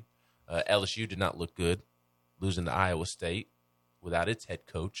opinion. LSU did not look good, losing to Iowa State without its head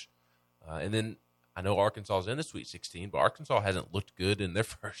coach. And then I know Arkansas is in the Sweet 16, but Arkansas hasn't looked good in their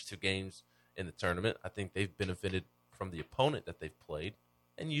first 2 games in the tournament. I think they've benefited from the opponent that they've played,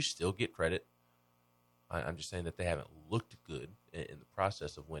 and you still get credit. I'm just saying that they haven't looked good in the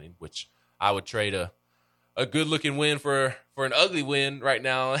process of winning, which I would trade a good-looking win for an ugly win right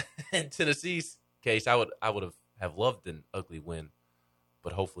now. In Tennessee's case, I would have loved an ugly win,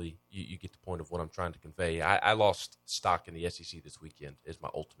 but hopefully you get the point of what I'm trying to convey. I lost stock in the SEC this weekend is my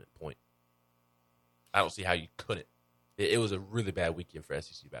ultimate point. I don't see how you couldn't. It was a really bad weekend for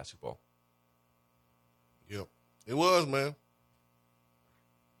SEC basketball. Yep. It was, man.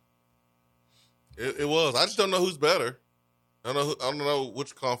 It was. I just don't know who's better. I don't know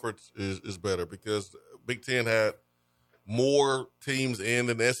which conference is better, because Big Ten had more teams in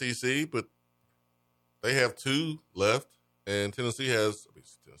than the SEC, but they have 2 left, and SEC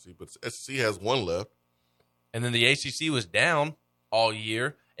has 1 left. And then the ACC was down all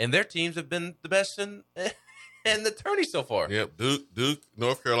year, and their teams have been the best in the tourney so far. Yep, Duke,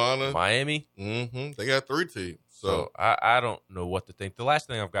 North Carolina, Miami. Mm-hmm. They got 3 teams. So I don't know what to think. The last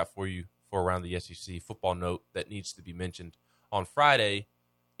thing I've got for you for around the SEC football note that needs to be mentioned. On Friday,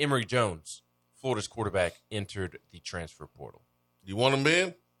 Emory Jones, Florida's quarterback, entered the transfer portal. You want him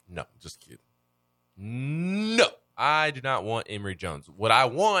in? No. Just kidding. No. I do not want Emory Jones. What I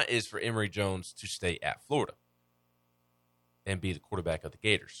want is for Emory Jones to stay at Florida and be the quarterback of the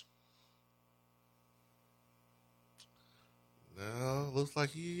Gators. Now, looks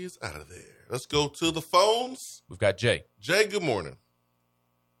like he is out of there. Let's go to the phones. We've got Jay. Jay, good morning.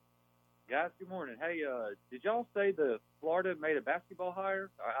 Guys, good morning. Hey, did y'all say the Florida made a basketball hire?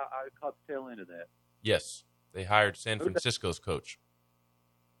 I caught the tail end of that. Yes. They hired San Francisco's coach.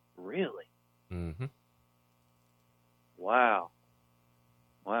 Really? Mm-hmm. Wow.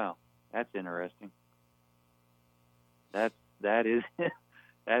 That's interesting. That is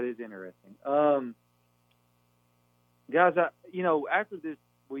that is interesting. Guys, after this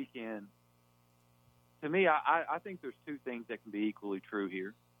weekend, to me, I think there's 2 things that can be equally true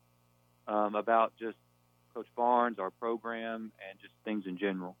here about just Coach Barnes, our program, and just things in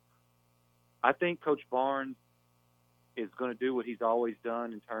general. I think Coach Barnes is going to do what he's always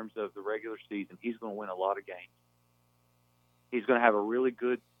done in terms of the regular season. He's going to win a lot of games. He's going to have a really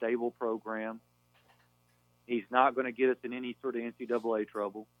good, stable program. He's not going to get us in any sort of NCAA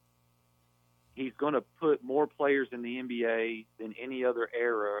trouble. He's going to put more players in the NBA than any other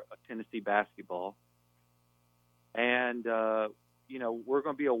era of Tennessee basketball. And, we're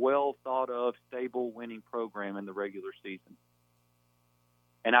going to be a well-thought-of, stable, winning program in the regular season.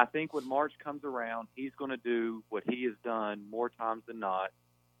 And I think when March comes around, he's going to do what he has done more times than not.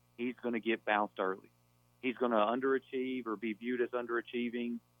 He's going to get bounced early. He's going to underachieve or be viewed as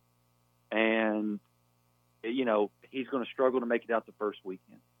underachieving. And, he's going to struggle to make it out the first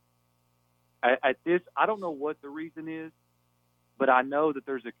weekend. At this, I don't know what the reason is, but I know that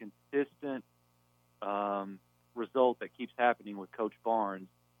there's a consistent result that keeps happening with Coach Barnes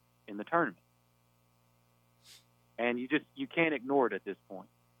in the tournament. And you can't ignore it at this point.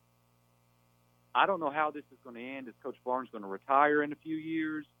 I don't know how this is going to end. Is Coach Barnes going to retire in a few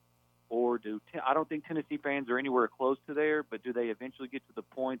years? Or I don't think Tennessee fans are anywhere close to there, but do they eventually get to the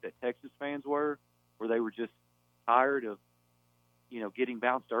point that Texas fans were, where they were just tired of, getting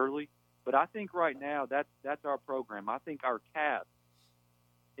bounced early? But I think right now that's our program. I think our cap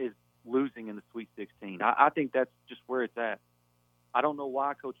is losing in the Sweet 16. I think that's just where it's at. I don't know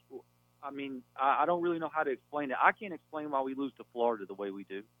why Coach – I don't really know how to explain it. I can't explain why we lose to Florida the way we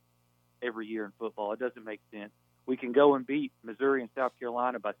do every year in football. It doesn't make sense. We can go and beat Missouri and South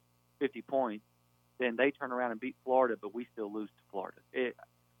Carolina by 50 points. Then they turn around and beat Florida, but we still lose to Florida.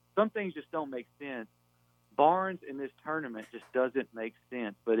 Some things just don't make sense. Barnes in this tournament just doesn't make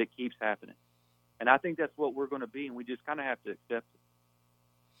sense, but it keeps happening. And I think that's what we're going to be, and we just kind of have to accept it.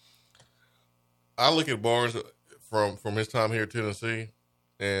 I look at Barnes from his time here at Tennessee,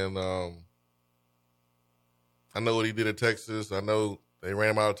 and I know what he did at Texas. I know they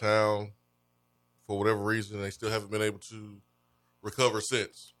ran him out of town for whatever reason. They still haven't been able to recover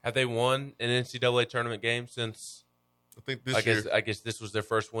since. Have they won an NCAA tournament game since I think this year. I guess this was their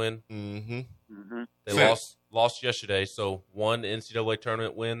first win. Mm-hmm. They lost yesterday, so one NCAA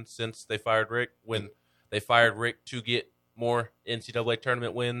tournament win since they fired Rick. When they fired Rick to get more NCAA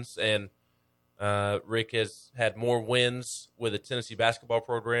tournament wins, and Rick has had more wins with a Tennessee basketball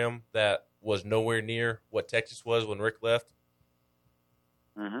program that was nowhere near what Texas was when Rick left.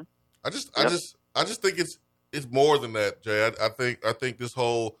 Mm-hmm. I just think it's more than that, Jay. I think this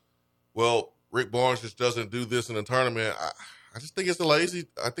whole, well, Rick Barnes just doesn't do this in the tournament. I just think it's a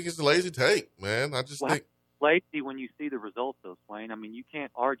lazy take, man. I just think lazy when you see the results, though, Swain. I mean, you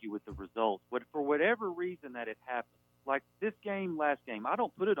can't argue with the results. But for whatever reason that it happened, like this last game, I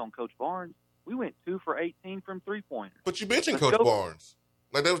don't put it on Coach Barnes. We went 2 for 18 from three-pointers. But you mentioned Coach Barnes.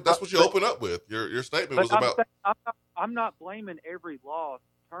 Like that's what you open up with. Your statement was about. I'm not blaming every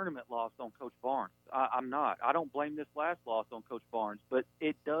tournament loss on Coach Barnes. I'm not. I don't blame this last loss on Coach Barnes, but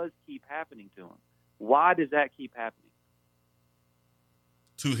it does keep happening to him. Why does that keep happening?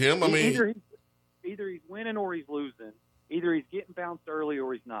 To him, I mean, either he's winning or he's losing. Either he's getting bounced early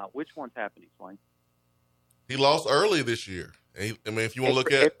or he's not. Which one's happening, Swain? He lost early this year. If you want to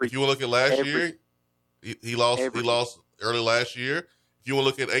look at last year, he lost early last year. If you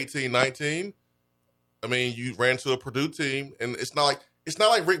want to look at 18-19, I mean, you ran to a Purdue team, and it's not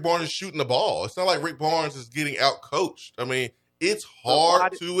like Rick Barnes is shooting the ball. It's not like Rick Barnes is getting out-coached. I mean, it's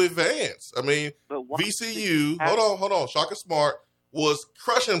hard to advance. I mean, VCU, hold on. Shaka Smart was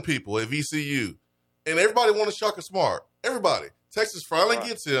crushing people at VCU, and everybody wanted Shaka Smart. Everybody. Texas finally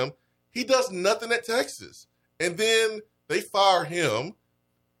gets him. He does nothing at Texas. And then they fire him.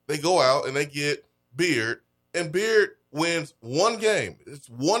 They go out and they get Beard, and Beard wins one game. It's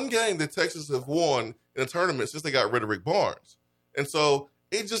one game that Texas have won in a tournament since they got rid of Rick Barnes. And so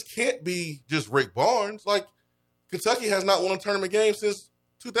it just can't be just Rick Barnes. Like, Kentucky has not won a tournament game since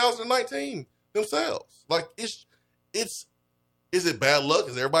 2019 themselves. Like, is it bad luck?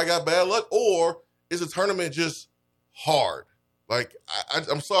 Has everybody got bad luck? Or is the tournament just hard? Like,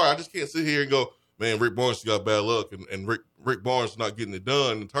 I'm sorry, I just can't sit here and go, man, Rick Barnes got bad luck, and Rick Barnes is not getting it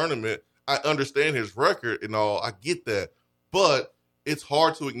done in the tournament. I understand his record and all. I get that. But it's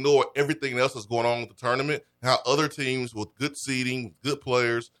hard to ignore everything else that's going on with the tournament, how other teams with good seeding, good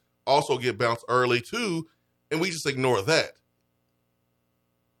players, also get bounced early too, and we just ignore that.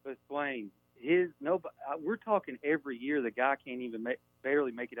 But Swain, we're talking every year the guy can't even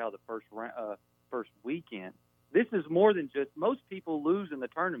barely make it out of the first weekend. This is more than just most people lose in the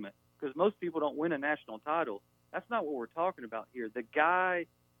tournament because most people don't win a national title. That's not what we're talking about here. The guy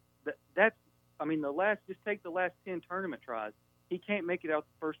just take the last 10 tournament tries. He can't make it out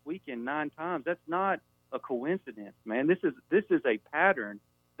the first weekend 9 times. That's not a coincidence, man. This is a pattern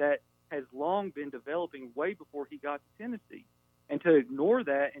that has long been developing way before he got to Tennessee. And to ignore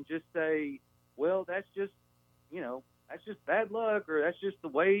that and just say, well, that's just bad luck, or that's just the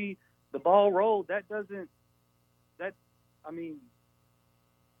way the ball rolled, that doesn't add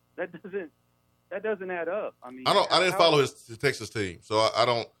up. I mean, I didn't follow his Texas team, so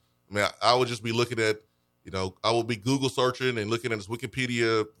I would just be looking at, I would be Google searching and looking at his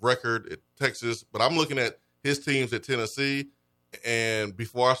Wikipedia record at Texas, but I'm looking at his teams at Tennessee. And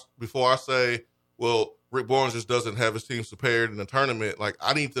before I say, well, Rick Barnes just doesn't have his teams prepared in the tournament, like,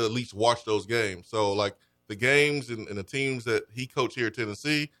 I need to at least watch those games. So, like, the games and the teams that he coached here at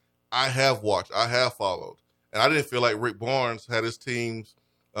Tennessee, I have watched, I have followed. And I didn't feel like Rick Barnes had his teams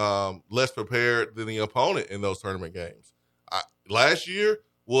less prepared than the opponent in those tournament games. Last year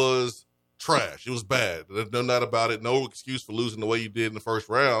was trash. It was bad. There's no doubt about it. No excuse for losing the way you did in the first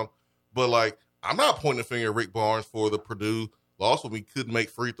round. But, like, I'm not pointing the finger at Rick Barnes for the Purdue loss when we couldn't make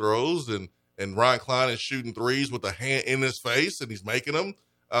free throws, and Ryan Klein is shooting threes with a hand in his face, and he's making them.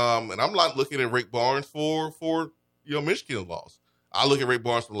 And I'm not looking at Rick Barnes for Michigan's loss. I look at Rick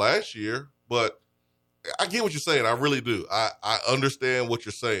Barnes from last year, but I get what you're saying. I really do. I understand what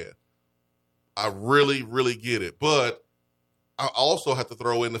you're saying. I really, really get it. But I also have to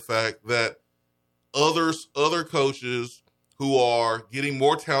throw in the fact that other coaches who are getting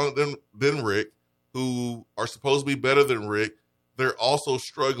more talent than Rick, who are supposed to be better than Rick, they're also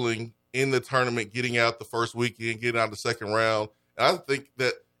struggling in the tournament, getting out the first weekend, getting out the second round. And I think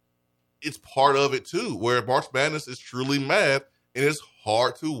that it's part of it too, where March Madness is truly math, and it's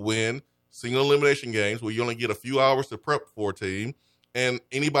hard to win single elimination games where you only get a few hours to prep for a team, and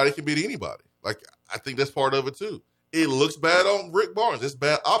anybody can beat anybody. Like, I think that's part of it too. It looks bad on Rick Barnes. It's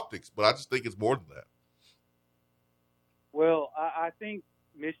bad optics, but I just think it's more than that. Well, I think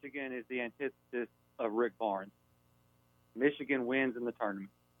Michigan is the antithesis of Rick Barnes. Michigan wins in the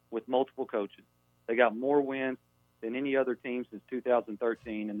tournament with multiple coaches. They got more wins than any other team since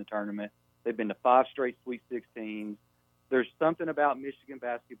 2013 in the tournament. They've been to 5 straight Sweet 16s. there's something about Michigan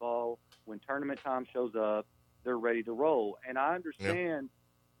basketball. When tournament time shows up, they're ready to roll. And I understand,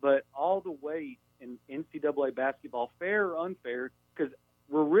 but all the weight in NCAA basketball, fair or unfair, because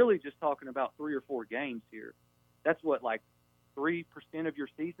we're really just talking about 3 or 4 games here. That's what, like 3% of your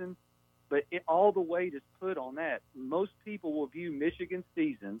season? But all the weight is put on that. Most people will view Michigan's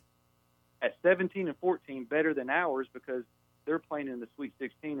season at 17 and 14 better than ours because they're playing in the Sweet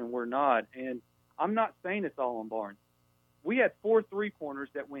 16 and we're not. And I'm not saying it's all on Barnes. We had 4 3-pointers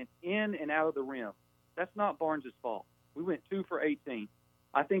that went in and out of the rim. That's not Barnes' fault. We went 2 for 18.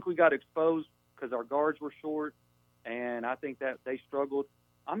 I think we got exposed because our guards were short, and I think that they struggled.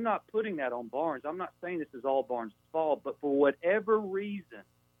 I'm not putting that on Barnes. I'm not saying this is all Barnes' fault, but for whatever reason,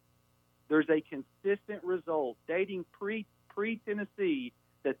 there's a consistent result dating pre-Tennessee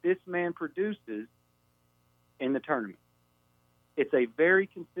that this man produces in the tournament. It's a very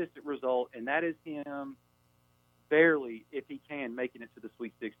consistent result, and that is him barely, if he can, making it to the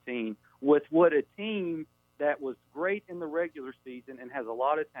Sweet 16 with what a team that was great in the regular season and has a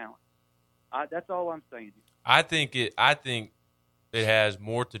lot of talent. That's all I'm saying. I think it has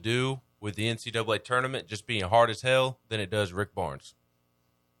more to do with the NCAA tournament just being hard as hell than it does Rick Barnes.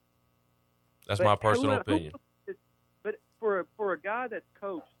 That's my personal opinion. But for a guy that's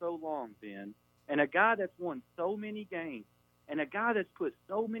coached so long, Ben, and a guy that's won so many games, and a guy that's put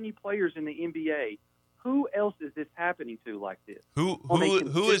so many players in the NBA, who else is this happening to like this? Who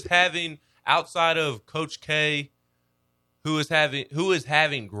is having, outside of Coach K, who is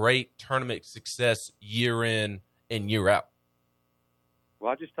having great tournament success year in and year out?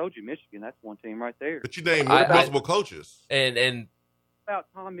 Well, I just told you Michigan. That's one team right there. But you named multiple coaches. And about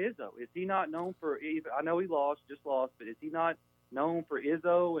Tom Izzo, is he not known for? I know he just lost, but is he not known for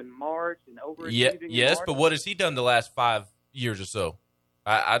Izzo and March and overachieving? Yes, but what has he done the last 5 years or so?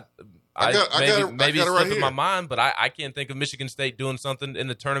 Maybe it's slipping my mind, but I can't think of Michigan State doing something in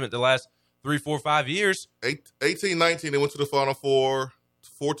the tournament the last 3, 4, 5 years. 18, 19, they went to the Final Four.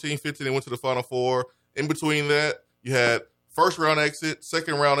 14, 15, they went to the Final Four. In between that, you had first round exit,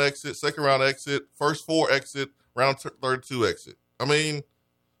 second round exit, first 4 exit, round 32 exit. I mean,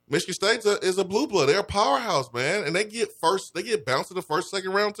 Michigan State is a blue blood. They're a powerhouse, man, and they get bounced in the first,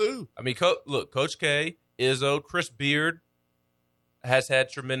 second round too. I mean, look, Coach K, Izzo, Chris Beard has had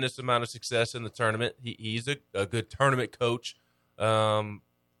tremendous amount of success in the tournament. He's a good tournament coach.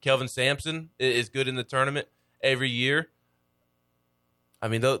 Kelvin Sampson is good in the tournament every year. I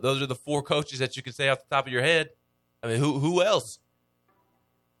mean, those are the 4 coaches that you can say off the top of your head. I mean, who else?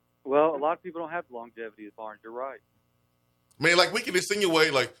 Well, a lot of people don't have longevity as Barnes. You're right. Man, like, we can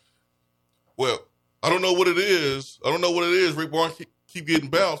insinuate, like, well, I don't know what it is. Rick Barnes keep getting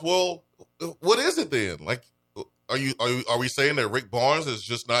bounced. Well, what is it then? Like, are we saying that Rick Barnes is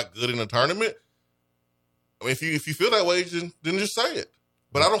just not good in a tournament? I mean, if you feel that way, then just say it.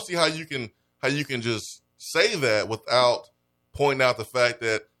 But I don't see how you can just say that without pointing out the fact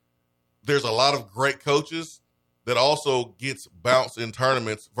that there's a lot of great coaches that also gets bounced in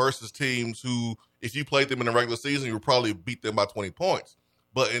tournaments versus teams who, if you played them in the regular season, you would probably beat them by 20 points.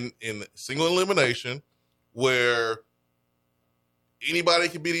 But in single elimination, where anybody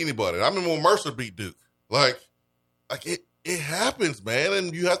can beat anybody. I remember when Mercer beat Duke. Like it happens, man,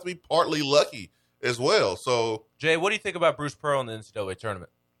 and you have to be partly lucky as well. So, Jay, what do you think about Bruce Pearl in the NCAA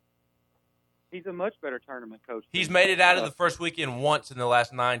tournament? He's a much better tournament coach. He's made it out of the first weekend once in the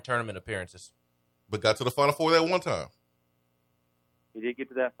last 9 tournament appearances. But got to the Final Four that one time. He did get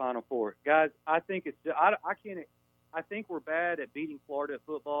to that Final Four. Guys, I think I think we're bad at beating Florida at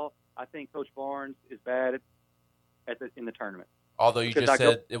football. I think Coach Barnes is bad in the tournament. Although you just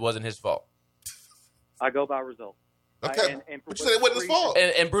said it wasn't his fault. I go by results. Okay, but you said it wasn't his fault.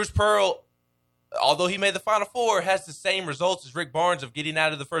 And Bruce Pearl, although he made the Final Four, has the same results as Rick Barnes of getting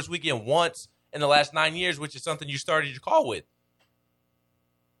out of the first weekend once in the last 9 years, which is something you started your call with.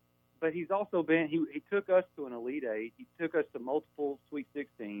 But he's also been he took us to an Elite Eight. He took us to multiple Sweet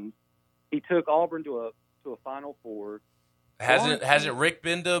 16s. He took Auburn to a Final Four. Hasn't Rick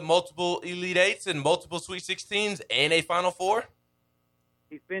been to multiple Elite Eights and multiple Sweet 16s and a Final Four?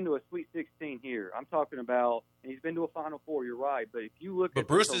 He's been to a Sweet 16 here. I'm talking about, and he's been to a Final Four. You're right, but if you look, but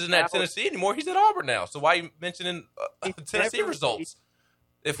Bruce isn't at Tennessee anymore. He's at Auburn now. So why are you mentioning Tennessee results?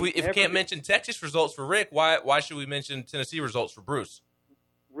 If we can't mention Texas results for Rick, why should we mention Tennessee results for Bruce?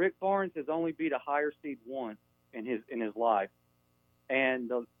 Rick Barnes has only beat a higher seed once in his life,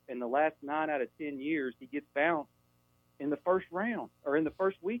 and in the last 9 out of 10 years, he gets bounced in the first round or in the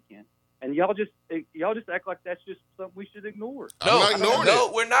first weekend. And y'all just act like that's just something we should ignore.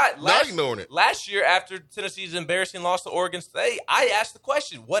 No, we're not. Not ignoring it. Last year, after Tennessee's embarrassing loss to Oregon State, I asked the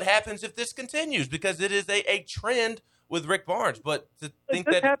question, what happens if this continues? Because it is a trend with Rick Barnes. But to think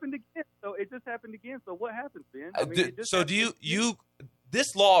it just that happened again. So it just happened again. So what happens, Ben? I mean, it just so do happened you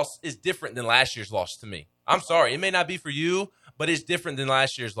this loss is different than last year's loss to me. I'm sorry. It may not be for you, but it's different than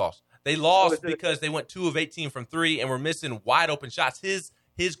last year's loss. They lost because they went 2 of 18 from 3 and were missing wide open shots.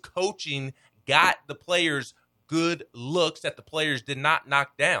 His coaching got the players good looks that the players did not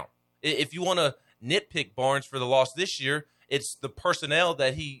knock down. If you want to nitpick Barnes for the loss this year, it's the personnel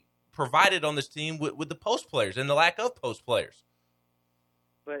that he provided on this team with the post players and the lack of post players.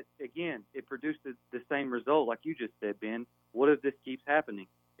 But again, it produced the same result, like you just said, Ben. What if this keeps happening?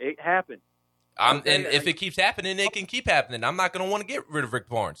 It happened. And if it keeps happening, it can keep happening. I'm not going to want to get rid of Rick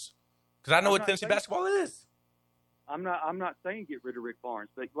Barnes because I know what Tennessee basketball is. I'm not saying get rid of Rick Barnes,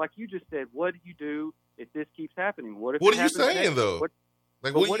 but like you just said, what do you do if this keeps happening? What if? What are you saying though?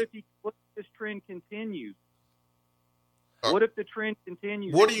 What if this trend continues? What if the trend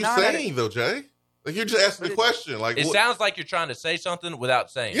continues? What are you saying though, Jay? Like you're just asking the question. Like it sounds like you're trying to say something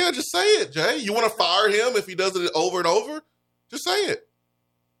without saying. Yeah, just say it, Jay. You want to fire him if he does it over and over? Just say it.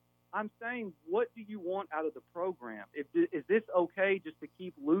 I'm saying, what do you want out of the program? Is this okay just to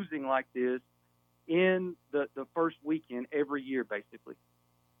keep losing like this in the first weekend every year, basically?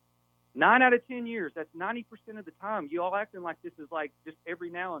 9 out of 10 years, that's 90% of the time. You all acting like this is like just every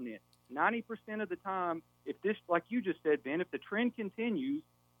now and then. 90% of the time, if this, like you just said, Ben, if the trend continues,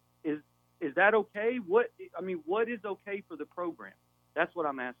 is that okay? What is okay for the program? That's what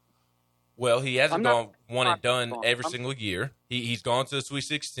I'm asking. Well, he hasn't gone one and done every single year. He's gone to the Sweet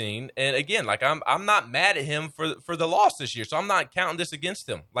 16, and again, like I'm not mad at him for the loss this year, so I'm not counting this against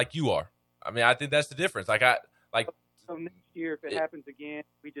him like you are. I mean, I think that's the difference. So next year, if it happens again,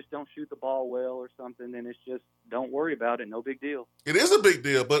 we just don't shoot the ball well or something, then it's just don't worry about it. No big deal. It is a big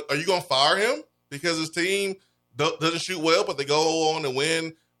deal, but are you going to fire him because his team doesn't shoot well, but they go on and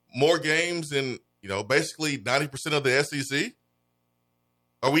win more games than basically 90% of the SEC?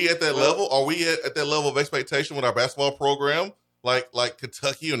 Are we at that level? Are we at that level of expectation with our basketball program, like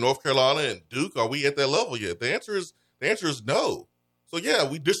Kentucky or North Carolina and Duke? Are we at that level yet? The answer is no. So yeah,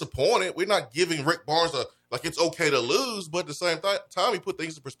 we disappointed. We're not giving Rick Barnes like it's okay to lose, but at the same time, we put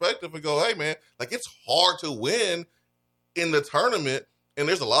things in perspective and go, hey man, like it's hard to win in the tournament, and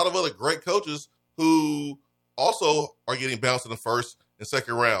there's a lot of other great coaches who also are getting bounced in the first and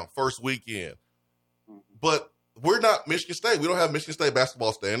second round, first weekend. But we're not Michigan State. We don't have Michigan State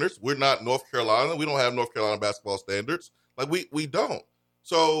basketball standards. We're not North Carolina. We don't have North Carolina basketball standards. Like we don't.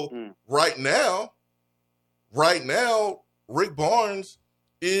 So right now, Rick Barnes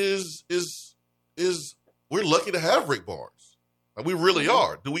is we're lucky to have Rick Barnes. Like we really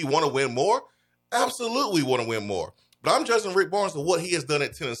are. Do we want to win more? Absolutely want to win more. But I'm judging Rick Barnes on what he has done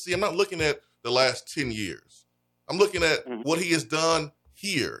at Tennessee. I'm not looking at the last 10 years. I'm looking at what he has done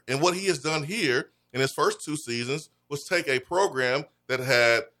here. And what he has done here in his first 2 seasons was take a program that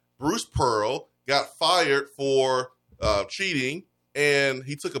had Bruce Pearl, got fired for cheating, and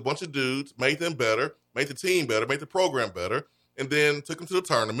he took a bunch of dudes, made them better, made the team better, made the program better, and then took them to the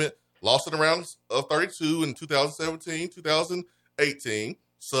tournament, lost in the rounds of 32 in 2017, 2018.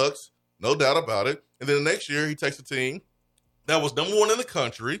 Sucks, no doubt about it. And then the next year, he takes a team that was number 1 in the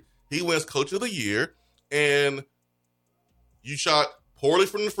country. He wins Coach of the Year, and you shot poorly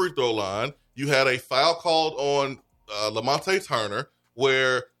from the free throw line. You had a foul called on Lamonte Turner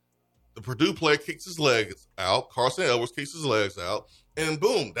where the Purdue player kicks his legs out. Carson Edwards kicks his legs out. And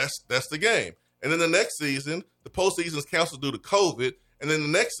boom, that's the game. And then the next season, the postseason is canceled due to COVID. And then the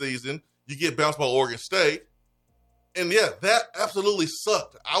next season, you get bounced by Oregon State. And yeah, that absolutely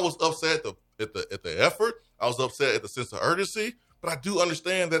sucked. I was upset at the effort. I was upset at the sense of urgency. But I do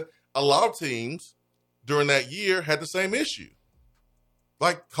understand that a lot of teams during that year had the same issue.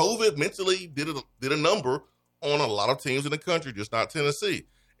 Like COVID mentally did a number on a lot of teams in the country, just not Tennessee.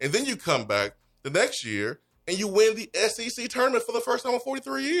 And then you come back the next year and you win the SEC tournament for the first time in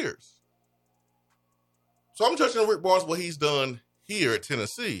 43 years. So I'm judging Rick Barnes what he's done here at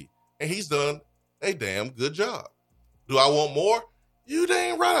Tennessee, and he's done a damn good job. Do I want more? You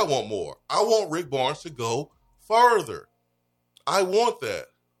dang right I want more. I want Rick Barnes to go further. I want that.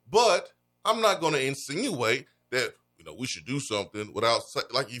 But I'm not going to insinuate that we should do something without,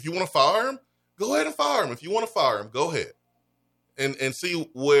 like, if you want to fire him, go ahead and fire him. If you want to fire him, go ahead and see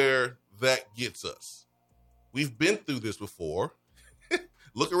where that gets us. We've been through this before.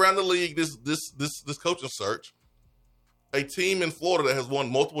 Look around the league, this coaching search. A team in Florida that has won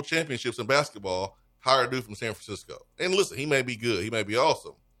multiple championships in basketball hired a dude from San Francisco. And listen, he may be good. He may be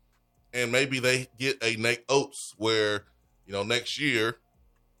awesome. And maybe they get a Nate Oates where, next year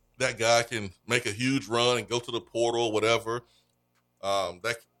that guy can make a huge run and go to the portal or whatever.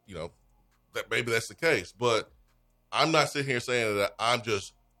 That maybe that's the case. But I'm not sitting here saying that I'm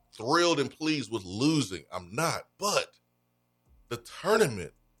just thrilled and pleased with losing. I'm not. But the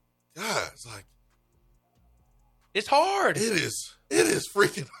tournament, guys, like, it's hard. It is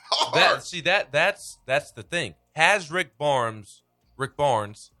freaking hard. That's the thing. Has Rick Barnes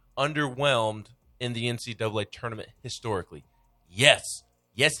underwhelmed in the NCAA tournament historically? Yes.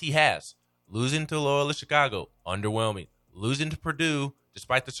 Yes, he has. Losing to Loyola Chicago, underwhelming. Losing to Purdue,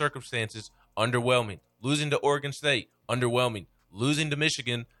 despite the circumstances, underwhelming. Losing to Oregon State, underwhelming. Losing to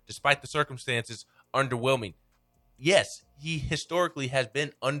Michigan, despite the circumstances, underwhelming. Yes, he historically has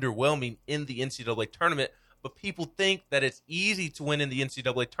been underwhelming in the NCAA tournament, but people think that it's easy to win in the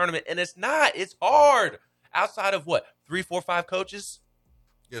NCAA tournament, and it's not. It's hard. Outside of what, 3, 4, 5 coaches?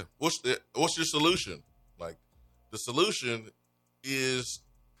 Yeah. What's your solution? Like, the solution is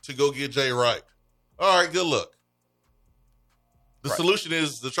to go get Jay Wright. All right, good luck. The solution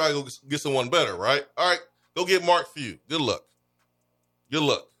is to try to go get someone better, right? All right, go get Mark Few. Good luck. Good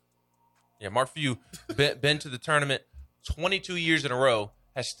luck. Yeah, Mark Few been to the tournament 22 years in a row,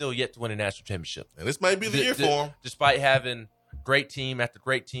 has still yet to win a national championship. And this may be the year for him. Despite having great team after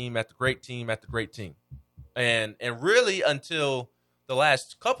great team after great team after great team. And really until the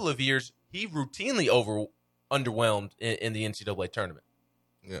last couple of years, he routinely underwhelmed in the NCAA tournament.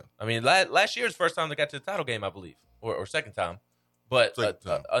 Yeah. I mean, last year was the first time they got to the title game, I believe, or second time. But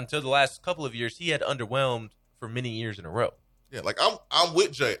until the last couple of years, he had underwhelmed for many years in a row. Yeah, like I'm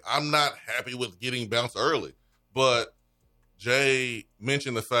with Jay. I'm not happy with getting bounced early, but Jay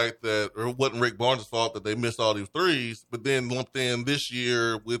mentioned the fact that it wasn't Rick Barnes' fault that they missed all these threes, but then lumped in this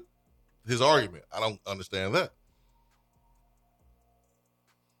year with his argument. I don't understand that.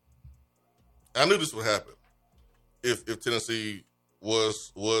 I knew this would happen if Tennessee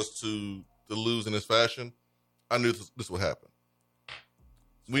was to lose in this fashion. I knew this would happen.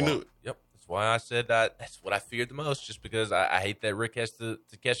 We knew it. Yep. That's why I said that's what I feared the most, just because I hate that Rick has to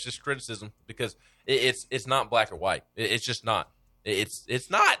catch this criticism, because it's not black or white. It's just not. It's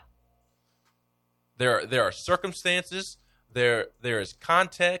not. There are circumstances. There is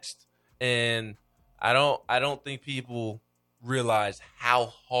context, and I don't think people realize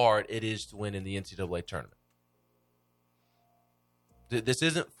how hard it is to win in the NCAA tournament. This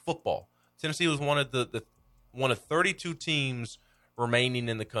isn't football. Tennessee was one of 32 teams remaining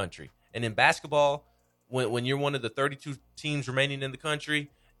in the country. And in basketball, when you're one of the 32 teams remaining in the country,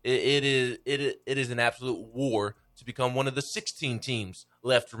 it is an absolute war to become one of the 16 teams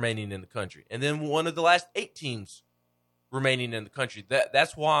left remaining in the country, and then one of the last 8 teams remaining in the country.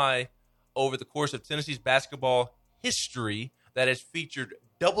 That's why over the course of Tennessee's basketball history, that has featured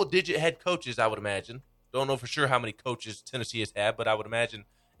double-digit head coaches, I would imagine. Don't know for sure how many coaches Tennessee has had, but I would imagine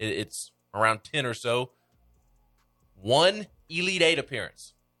it's around 10 or so. 1 Elite 8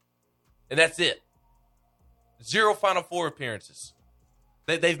 appearance. And that's it. 0 Final Four appearances.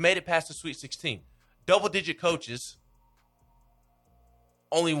 They've made it past the Sweet 16. Double-digit coaches,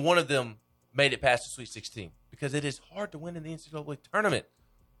 only one of them made it past the Sweet 16, because it is hard to win in the NCAA tournament.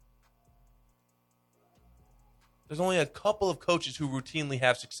 There's only a couple of coaches who routinely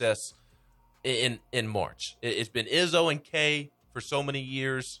have success in March. It's been Izzo and Kay for so many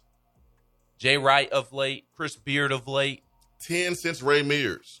years. Jay Wright of late. Chris Beard of late. 10 since Ray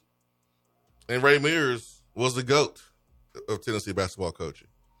Mears. And Ray Mears was the GOAT of Tennessee basketball coaching.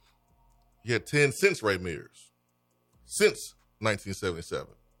 He had 10 since Ray Mears. Since 1977.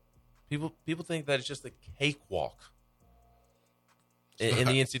 People think that it's just a cakewalk in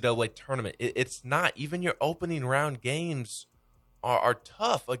the NCAA tournament. It's not. Even your opening round games are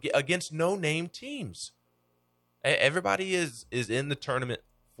tough against no-name teams. Everybody is in the tournament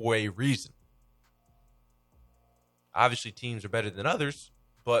for a reason. Obviously, teams are better than others,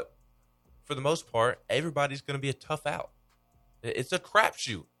 but for the most part, everybody's going to be a tough out. It's a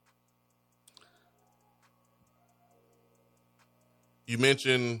crapshoot. You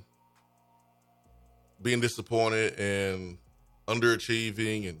mentioned being disappointed and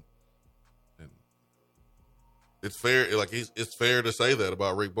underachieving, and it's fair. Like it's fair to say that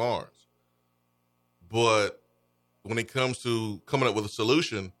about Rick Barnes, but when it comes to coming up with a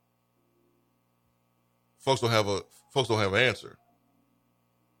solution, folks don't have an answer.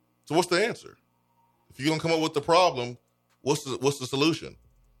 So what's the answer? If you're gonna come up with the problem, what's the solution?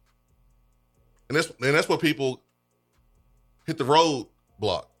 And that's what people hit the road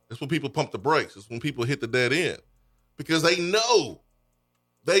block. That's when people pump the brakes. It's when people hit the dead end, because they know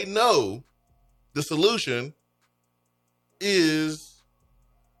the solution is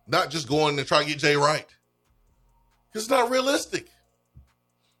not just going to try to get Jay Wright, because it's not realistic.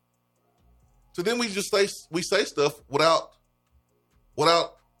 So then we say stuff without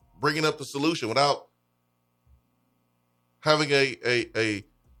bringing up the solution, without having a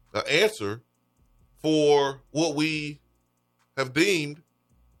answer for what we have deemed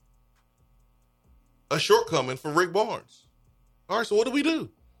a shortcoming for Rick Barnes. All right, so what do we do?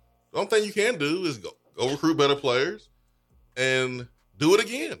 The only thing you can do is go recruit better players and do it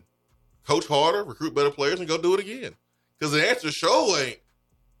again. Coach harder, recruit better players, and go do it again. Because the answer sure ain't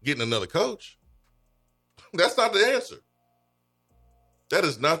getting another coach. That's not the answer. That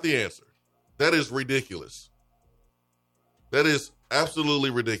is not the answer. That is ridiculous. That is absolutely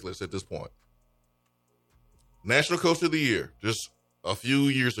ridiculous at this point. National Coach of the Year, just a few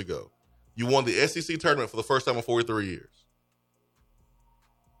years ago. You won the SEC tournament for the first time in 43 years.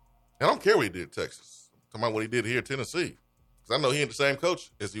 I don't care what he did at Texas. I'm talking about what he did here at Tennessee. Because I know he ain't the same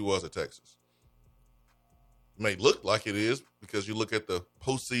coach as he was at Texas. It may look like it is because you look at the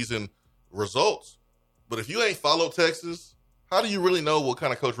postseason results. But if you ain't followed Texas, how do you really know what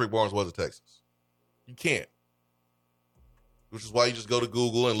kind of coach Rick Barnes was at Texas? You can't. Which is why you just go to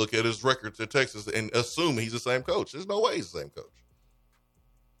Google and look at his records at Texas and assume he's the same coach. There's no way he's the same coach.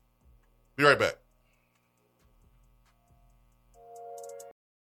 Be right back.